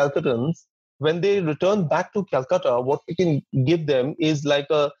accomplished Calcuttans, when they return back to Calcutta, what we can give them is like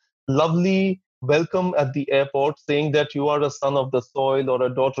a lovely welcome at the airport, saying that you are a son of the soil or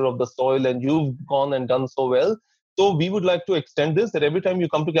a daughter of the soil, and you've gone and done so well. So we would like to extend this, that every time you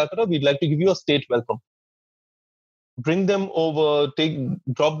come to Calcutta, we'd like to give you a state welcome. Bring them over,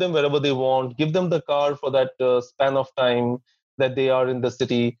 drop them wherever they want, give them the car for that span of time that they are in the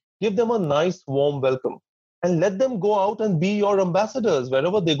city, give them a nice warm welcome, and let them go out and be your ambassadors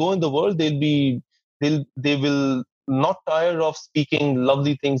wherever they go in the world. They will not tire of speaking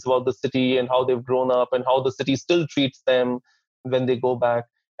lovely things about the city and how they've grown up and how the city still treats them when they go back.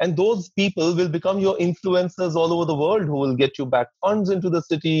 And those people will become your influencers all over the world, who will get you back funds into the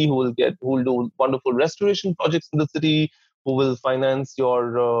city, who will do wonderful restoration projects in the city, who will finance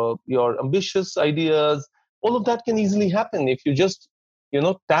your ambitious ideas. All of that can easily happen if you just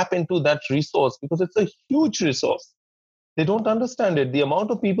tap into that resource, because it's a huge resource. They don't understand it. The amount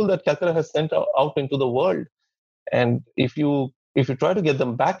of people that Calcutta has sent out into the world, and if you try to get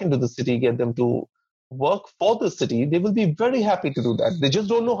them back into the city, get them to work for the city, they will be very happy to do that. They just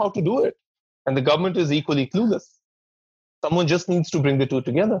don't know how to do it, and the government is equally clueless. Someone just needs to bring the two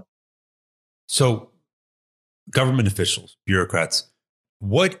together. So, government officials, bureaucrats,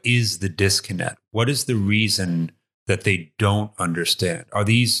 what is the disconnect? What is the reason that they don't understand? Are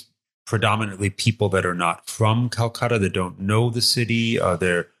these predominantly people that are not from Calcutta, that don't know the city?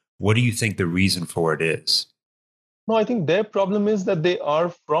 What do you think the reason for it is? No, I think their problem is that they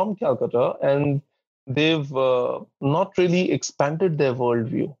are from Calcutta and they've not really expanded their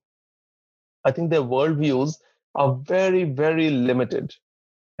worldview. I think their worldviews are very, very limited.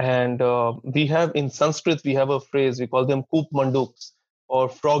 And we have in Sanskrit, we have a phrase, we call them Koop Manduks, or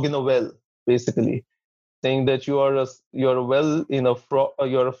frog in a well, basically, saying that you're a well in a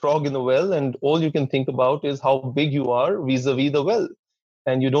you're a frog in a well, and all you can think about is how big you are vis-a-vis the well.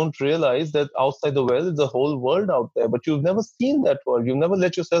 And you don't realize that outside the well is a whole world out there, but you've never seen that world. You've never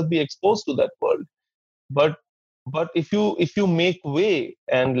let yourself be exposed to that world. But if you make way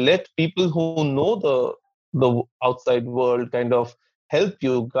and let people who know the outside world kind of help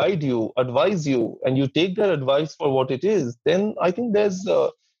you, guide you, advise you, and you take their advice for what it is, then I think there's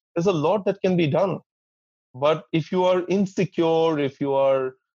a lot that can be done. But if you are insecure, if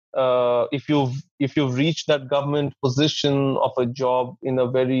you've reached that government position of a job in a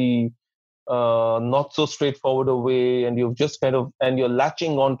very not so straightforward a way, and you've just and you're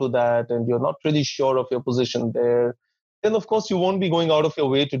latching onto that, and you're not really sure of your position there, then of course you won't be going out of your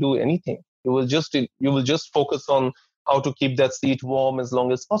way to do anything. You will just focus on how to keep that seat warm as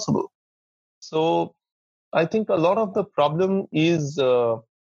long as possible. So I think a lot of the problem is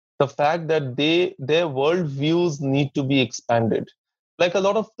the fact that their worldviews need to be expanded. Like a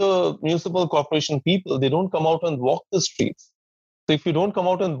lot of the municipal corporation people, they don't come out and walk the streets. So if you don't come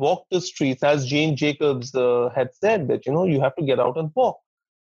out and walk the streets, as Jane Jacobs had said, that you have to get out and walk.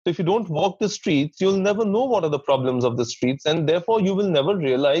 So if you don't walk the streets, you'll never know what are the problems of the streets, and therefore you will never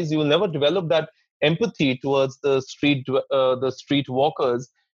realize, you will never develop that empathy towards the street walkers,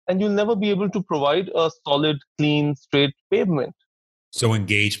 and you'll never be able to provide a solid, clean, straight pavement. So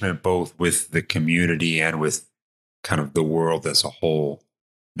engagement both with the community and with kind of the world as a whole,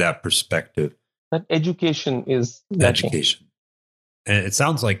 that perspective. That education is lacking. Education. And it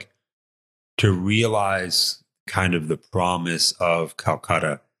sounds like to realize kind of the promise of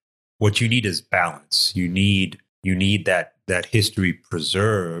Calcutta, what you need is balance. You need that history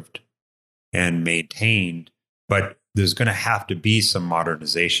preserved and maintained, but there's going to have to be some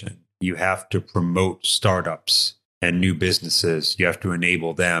modernization. You have to promote startups and new businesses. You have to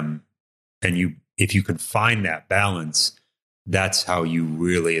enable them. And if you can find that balance, that's how you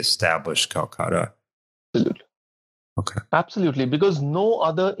really establish Calcutta. Absolutely. Okay. Absolutely, because no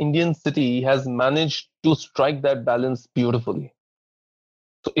other Indian city has managed to strike that balance beautifully.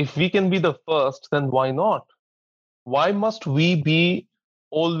 So if we can be the first, then why not? Why must we be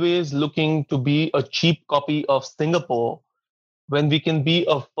always looking to be a cheap copy of Singapore when we can be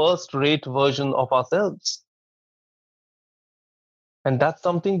a first-rate version of ourselves? And that's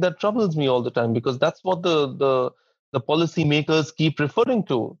something that troubles me all the time, because that's what the policymakers keep referring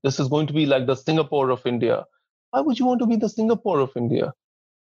to. This is going to be like the Singapore of India. Why would you want to be the Singapore of India?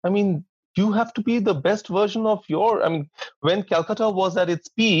 I mean, you have to be the best version of when Calcutta was at its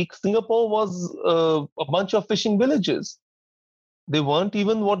peak, Singapore was a bunch of fishing villages. They weren't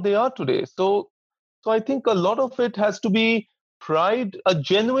even what they are today. So I think a lot of it has to be pride, a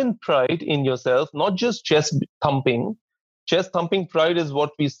genuine pride in yourself, not just chest thumping. Chest thumping pride is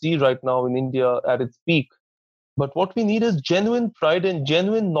what we see right now in India at its peak. But what we need is genuine pride and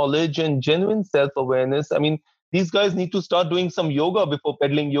genuine knowledge and genuine self-awareness. I mean, these guys need to start doing some yoga before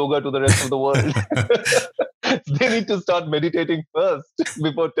peddling yoga to the rest of the world. They need to start meditating first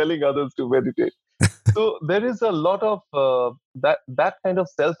before telling others to meditate. So there is a lot of that kind of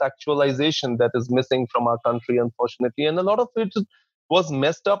self-actualization that is missing from our country, unfortunately. And a lot of it was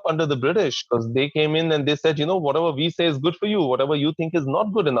messed up under the British, because they came in and they said, whatever we say is good for you, whatever you think is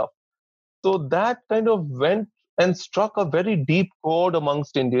not good enough. So that kind of went and struck a very deep chord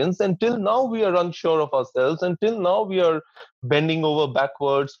amongst Indians. Until now, we are unsure of ourselves. Until now, we are bending over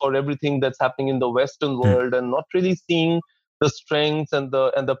backwards for everything that's happening in the Western world and not really seeing the strengths and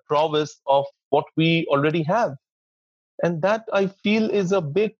the prowess of what we already have. And that, I feel, is a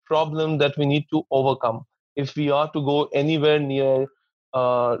big problem that we need to overcome if we are to go anywhere near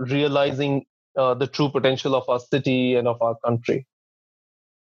realizing the true potential of our city and of our country.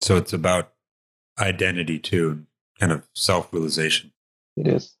 So it's about identity too, kind of self-realization. It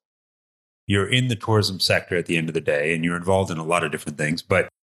is. you're in the tourism sector at the end of the day, and you're involved in a lot of different things. But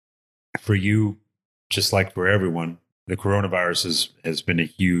for you, just like for everyone, the coronavirus has been a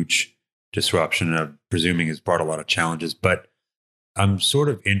huge disruption, and I'm presuming has brought a lot of challenges. But I'm sort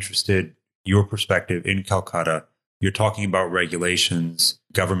of interested, your perspective in Calcutta. You're talking about regulations,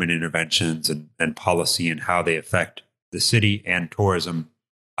 government interventions, and policy and how they affect the city and tourism.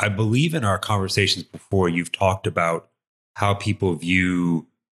 I believe in our conversations before, you've talked about how people view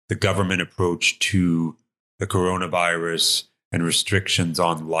the government approach to the coronavirus and restrictions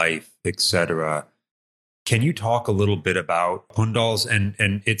on life, etc. Can you talk a little bit about Hundals?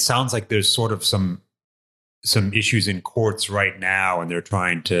 And it sounds like there's sort of some issues in courts right now, and they're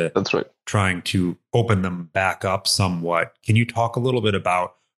trying to open them back up somewhat. Can you talk a little bit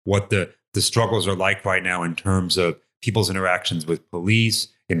about what the struggles are like right now in terms of people's interactions with police,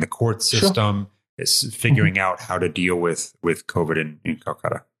 in the court system, figuring out how to deal with COVID in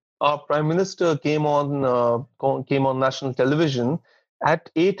Calcutta? Our Prime Minister came on national television at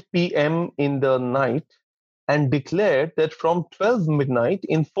 8 p.m. in the night and declared that from 12 midnight,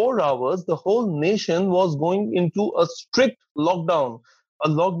 in 4 hours, the whole nation was going into a strict lockdown, a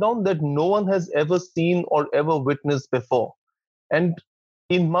lockdown that no one has ever seen or ever witnessed before. And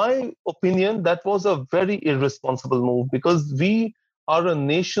in my opinion, that was a very irresponsible move, because we are a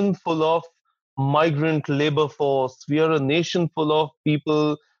nation full of migrant labor force. We are a nation full of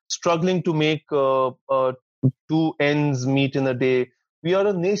people struggling to make 2 ends meet in a day. We are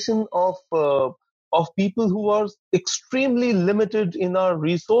a nation of people who are extremely limited in our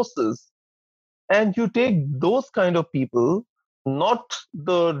resources. And you take those kind of people, not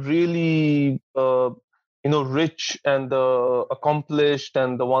the really rich and the accomplished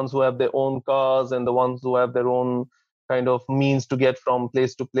and the ones who have their own cars and the ones who have their own kind of means to get from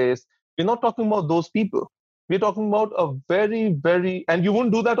place to place. We're not talking about those people. We're talking about a very, very, and you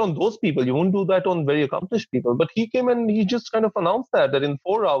wouldn't do that on those people. You wouldn't do that on very accomplished people. But he came and he just kind of announced that in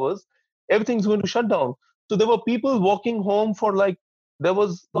 4 hours, everything's going to shut down. So there were people walking home for like, there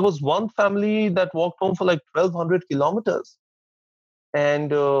was one family that walked home for like 1,200 kilometers.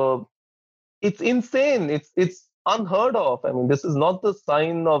 And it's insane. It's unheard of. I mean, this is not the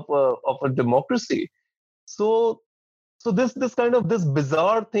sign of a democracy. So this kind of this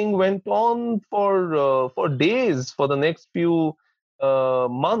bizarre thing went on for days, for the next few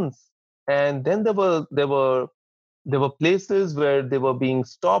months, and then there were places where they were being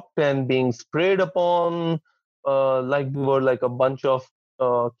stopped and being sprayed upon, like they were like a bunch of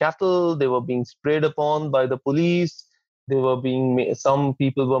cattle. They were being sprayed upon by the police. They were some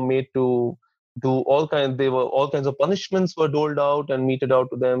people were made to do all kinds of punishments were doled out and meted out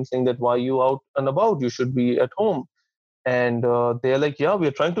to them, saying that why you out and about, you should be at home. And they're like, yeah,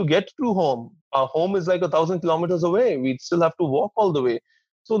 we're trying to get to home. Our home is like 1,000 kilometers away. We still have to walk all the way.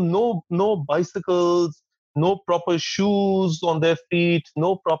 So no bicycles, no proper shoes on their feet,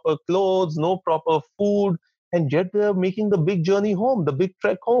 no proper clothes, no proper food, and yet they're making the big journey home, the big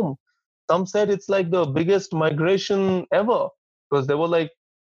trek home. Some said it's like the biggest migration ever, because there were like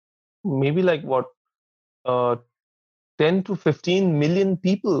maybe like what uh, 10 to 15 million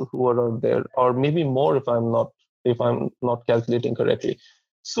people who are out there, or maybe more if I'm not calculating correctly.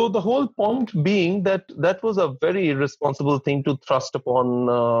 So the whole point being that that was a very irresponsible thing to thrust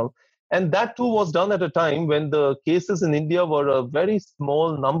upon, and that too was done at a time when the cases in India were a very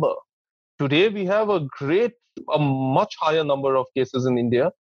small number. Today we have a much higher number of cases in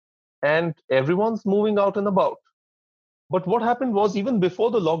India, and everyone's moving out and about. But what happened was, even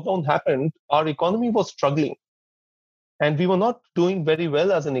before the lockdown happened, our economy was struggling. And we were not doing very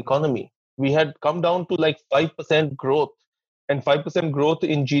well as an economy. We had come down to like 5% growth. And 5% growth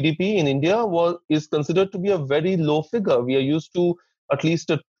in GDP in India is considered to be a very low figure. We are used to at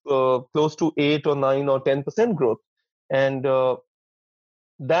least close to 8 or 9 or 10% growth. And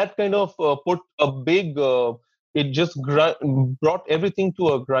that kind of put a big, it just brought everything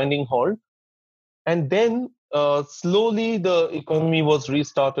to a grinding halt. And then slowly the economy was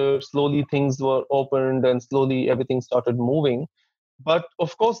restarted, slowly things were opened, and slowly everything started moving. But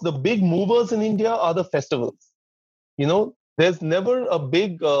of course, the big movers in India are the festivals. There's never a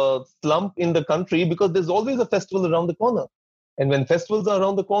big slump in the country, because there's always a festival around the corner. And when festivals are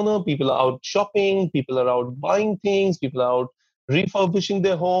around the corner, people are out shopping, people are out buying things, people are out refurbishing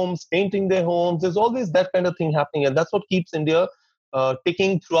their homes, painting their homes. There's always that kind of thing happening. And that's what keeps India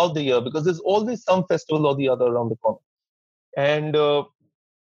ticking throughout the year, because there's always some festival or the other around the corner. And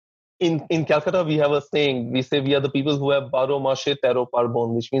in Calcutta, we have a saying. We say we are the people who have Baro Mashe Tero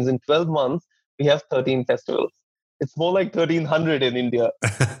Parbon, which means in 12 months, we have 13 festivals. It's more like 1,300 in India.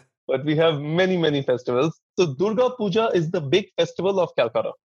 But we have many, many festivals. So Durga Puja is the big festival of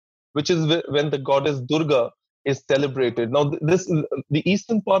Calcutta. which is when the goddess Durga is celebrated. Now, the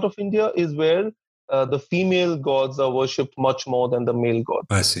eastern part of India is where the female gods are worshipped much more than the male gods.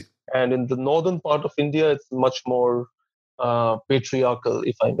 I see. And in the northern part of India, it's much more patriarchal,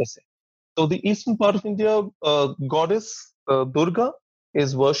 if I may say. So the eastern part of India, goddess Durga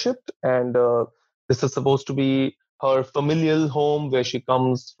is worshipped, and this is supposed to be her familial home where she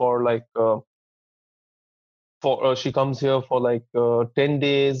comes for she comes here for 10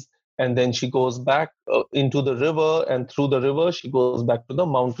 days, and then she goes back into the river, and through the river she goes back to the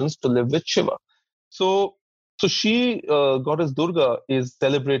mountains to live with Shiva. So she, goddess Durga, is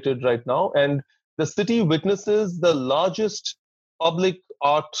celebrated right now, and the city witnesses the largest public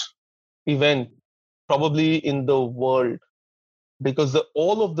art event probably in the world, because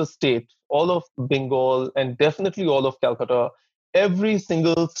all of the state, all of Bengal, and definitely all of Calcutta, every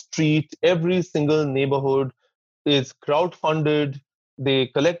single street, every single neighborhood is crowd-funded. They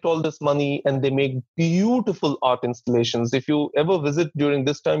collect all this money and they make beautiful art installations. If you ever visit during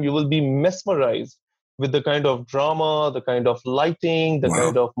this time, you will be mesmerized with the kind of drama, the kind of lighting, the Wow.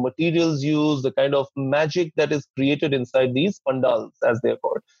 kind of materials used, the kind of magic that is created inside these pandals, as they're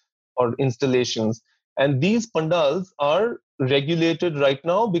called, or installations. And these pandals are regulated right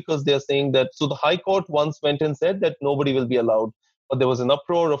now because they're saying that. So the High Court once went and said that nobody will be allowed. But there was an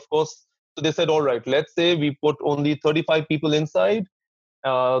uproar, of course. So they said, all right, let's say we put only 35 people inside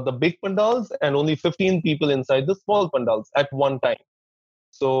the big pandals and only 15 people inside the small pandals at one time.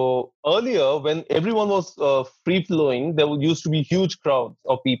 So earlier, when everyone was free flowing, there used to be huge crowds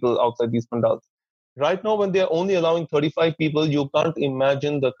of people outside these pandals. Right now, when they are only allowing 35 people, you can't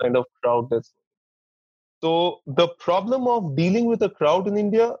imagine the kind of crowd that's. So the problem of dealing with a crowd in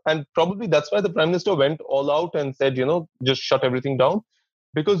India, and probably that's why the Prime Minister went all out and said, just shut everything down,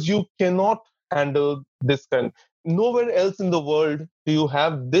 because you cannot handle this kind. Nowhere else in the world do you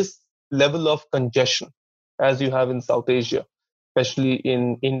have this level of congestion as you have in South Asia, especially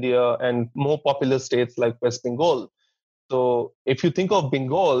in India and more populous states like West Bengal. So if you think of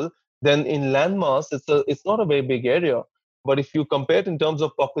Bengal, then in landmass, it's not a very big area. But if you compare it in terms of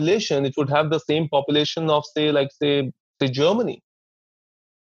population, it would have the same population of say Germany.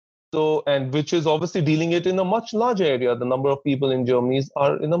 So, and which is obviously dealing it in a much larger area. The number of people in Germany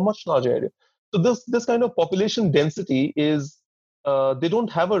are in a much larger area. So this kind of population density is they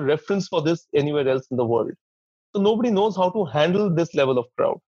don't have a reference for this anywhere else in the world. So nobody knows how to handle this level of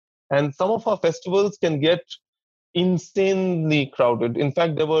crowd. And some of our festivals can get insanely crowded. In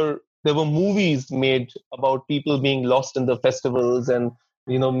fact, there were movies made about people being lost in the festivals and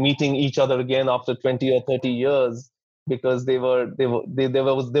meeting each other again after 20 or 30 years because there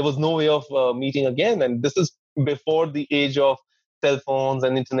was no way of meeting again. And this is before the age of cell phones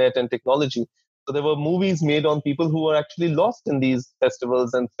and internet and technology. So there were movies made on people who were actually lost in these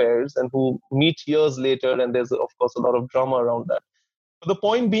festivals and fairs and who meet years later. And there's of course a lot of drama around that. But the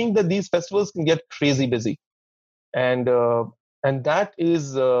point being that these festivals can get crazy busy, and that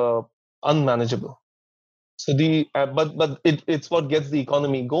is unmanageable. So it's what gets the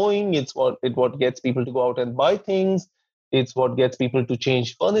economy going. It's what gets people to go out and buy things. It's what gets people to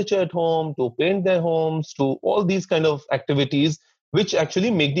change furniture at home, to paint their homes, to all these kind of activities which actually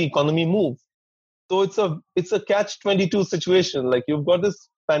make the economy move. So it's a catch-22 situation. Like, you've got this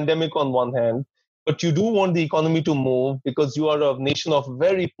pandemic on one hand, but you do want the economy to move because you are a nation of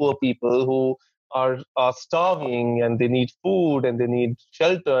very poor people who are starving, and they need food and they need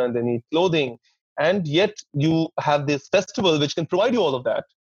shelter and they need clothing. And yet you have this festival which can provide you all of that.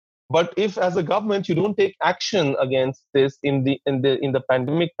 But if, as a government, you don't take action against this in the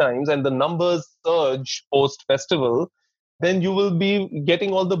pandemic times, and the numbers surge post festival, then you will be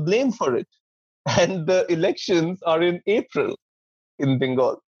getting all the blame for it. And the elections are in April in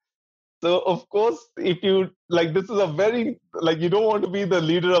Bengal. So of course, if you like, this is a very, like, you don't want to be the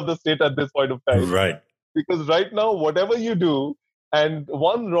leader of the state at this point of time, Right. because right now, whatever you do, and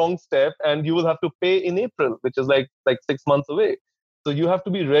one wrong step, and you will have to pay in April, which is like 6 months away. So you have to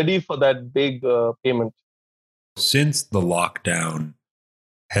be ready for that big payment. Since the lockdown,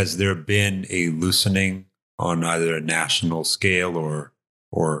 has there been a loosening on either a national scale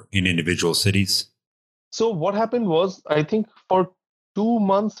or in individual cities? So what happened was, I think for 2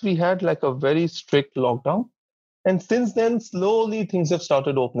 months we had like a very strict lockdown, and since then slowly things have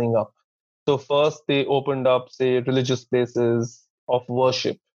started opening up. So first they opened up, say, religious places of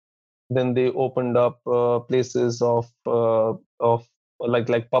worship. Then they opened up places of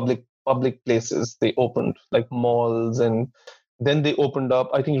like public places. They opened like malls, and then they opened up.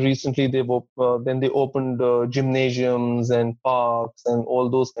 I think recently then they opened gymnasiums and parks and all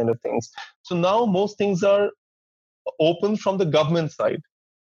those kind of things. So now most things are open from the government side.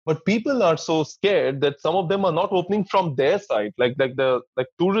 But people are so scared that some of them are not opening from their side, like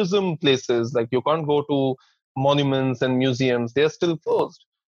tourism places. Like you can't go to monuments and museums; they are still closed.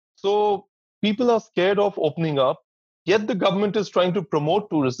 So people are scared of opening up. Yet the government is trying to promote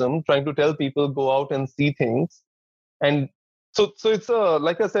tourism, trying to tell people go out and see things. And so it's a,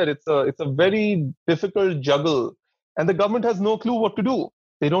 like I said, it's a very difficult juggle, and the government has no clue what to do.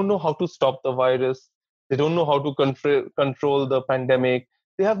 They don't know how to stop the virus. They don't know how to control the pandemic.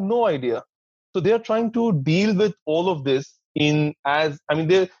 They have no idea. So they are trying to deal with all of this in as I mean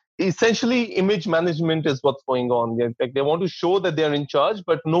they essentially image management is what's going on. Like they want to show that they are in charge,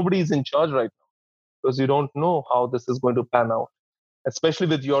 but nobody is in charge right now because you don't know how this is going to pan out, especially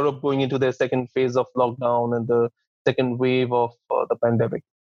with Europe going into their second phase of lockdown and the second wave of the pandemic.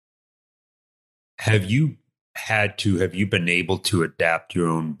 Have you been able to adapt your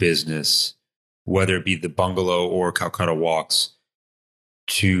own business, whether it be the bungalow or Calcutta Walks,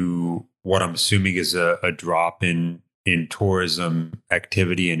 to what I'm assuming is a drop in tourism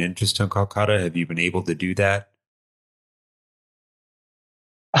activity and interest in Calcutta? Have you been able to do that?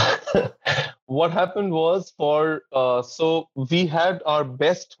 What happened was so we had our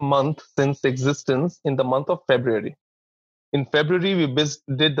best month since existence in the month of February. In February, we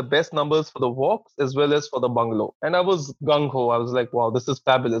did the best numbers for the walks as well as for the bungalow. And I was gung ho. I was like, wow, this is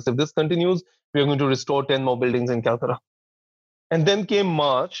fabulous. If this continues, we are going to restore 10 more buildings in Calcutta. And then came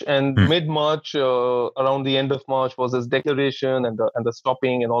March, and mid-March, around the end of March, was this declaration and the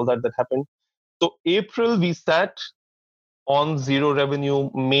stopping and all that happened. So April, we sat on zero revenue.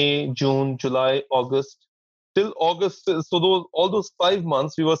 May, June, July, August, till August. So all those 5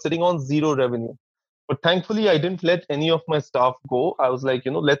 months, we were sitting on zero revenue. But thankfully, I didn't let any of my staff go. I was like,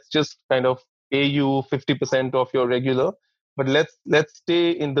 let's just kind of pay you 50% of your regular, but let's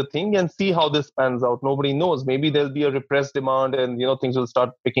stay in the thing and see how this pans out. Nobody knows. Maybe there'll be a repressed demand, and things will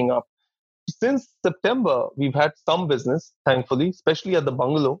start picking up. Since September, we've had some business, thankfully, especially at the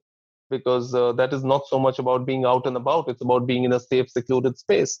bungalow, because that is not so much about being out and about. It's about being in a safe, secluded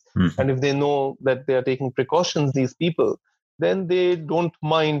space. And if they know that they are taking precautions, these people, then they don't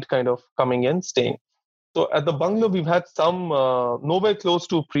mind kind of coming and staying. So at the bungalow, we've had some nowhere close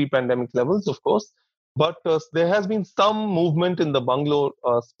to pre-pandemic levels, of course, but there has been some movement in the bungalow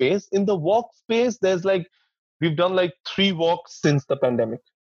space. In the walk space, we've done like 3 walks since the pandemic,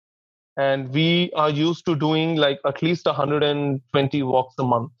 and we are used to doing like at least 120 walks a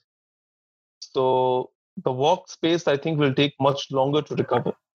month. So the walk space, I think, will take much longer to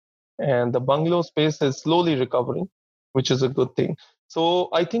recover, and the bungalow space is slowly recovering, which is a good thing. So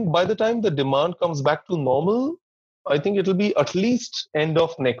I think by the time the demand comes back to normal, I think it'll be at least end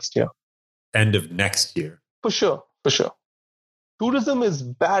of next year. End of next year. For sure. Tourism is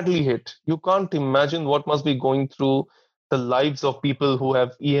badly hit. You can't imagine what must be going through the lives of people who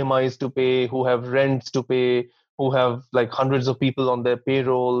have EMIs to pay, who have rents to pay, who have like hundreds of people on their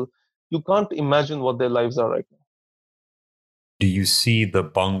payroll. You can't imagine what their lives are right now. Do you see the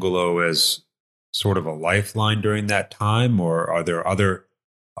bungalow as sort of a lifeline during that time, or are there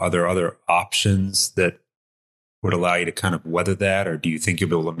other options that would allow you to kind of weather that, or do you think you'll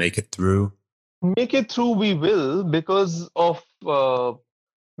be able to make it through? Make it through, we will, because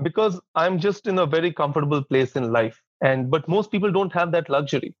I'm just in a very comfortable place in life, but most people don't have that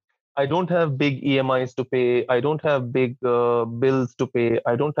luxury. I don't have big EMIs to pay. I don't have big bills to pay.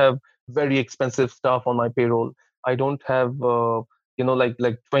 I don't have very expensive staff on my payroll. I don't have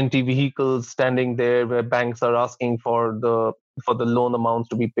like 20 vehicles standing there where banks are asking for the loan amounts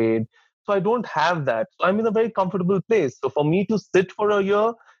to be paid. So I don't have that. So I'm in a very comfortable place. So for me to sit for a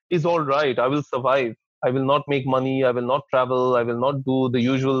year is all right. I will survive. I will not make money. I will not travel. I will not do the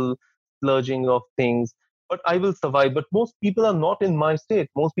usual splurging of things, but I will survive. But most people are not in my state.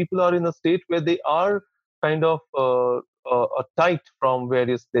 Most people are in a state where they are kind of tight from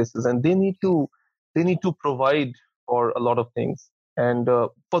various places, and they need to provide for a lot of things. And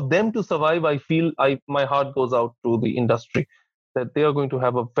for them to survive, I feel my heart goes out to the industry, that they are going to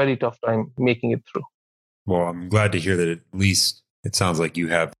have a very tough time making it through. Well, I'm glad to hear that at least it sounds like you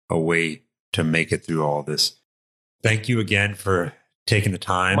have a way to make it through all this. Thank you again for taking the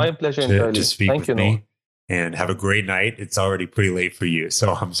time. My pleasure to speak with me. Noah. And have a great night. It's already pretty late for you,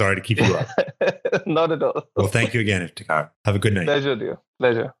 so I'm sorry to keep you up. Not at all. Well, thank you again, Iftikhar. Have a good night. Pleasure, dear.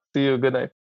 Pleasure. See you. Good night.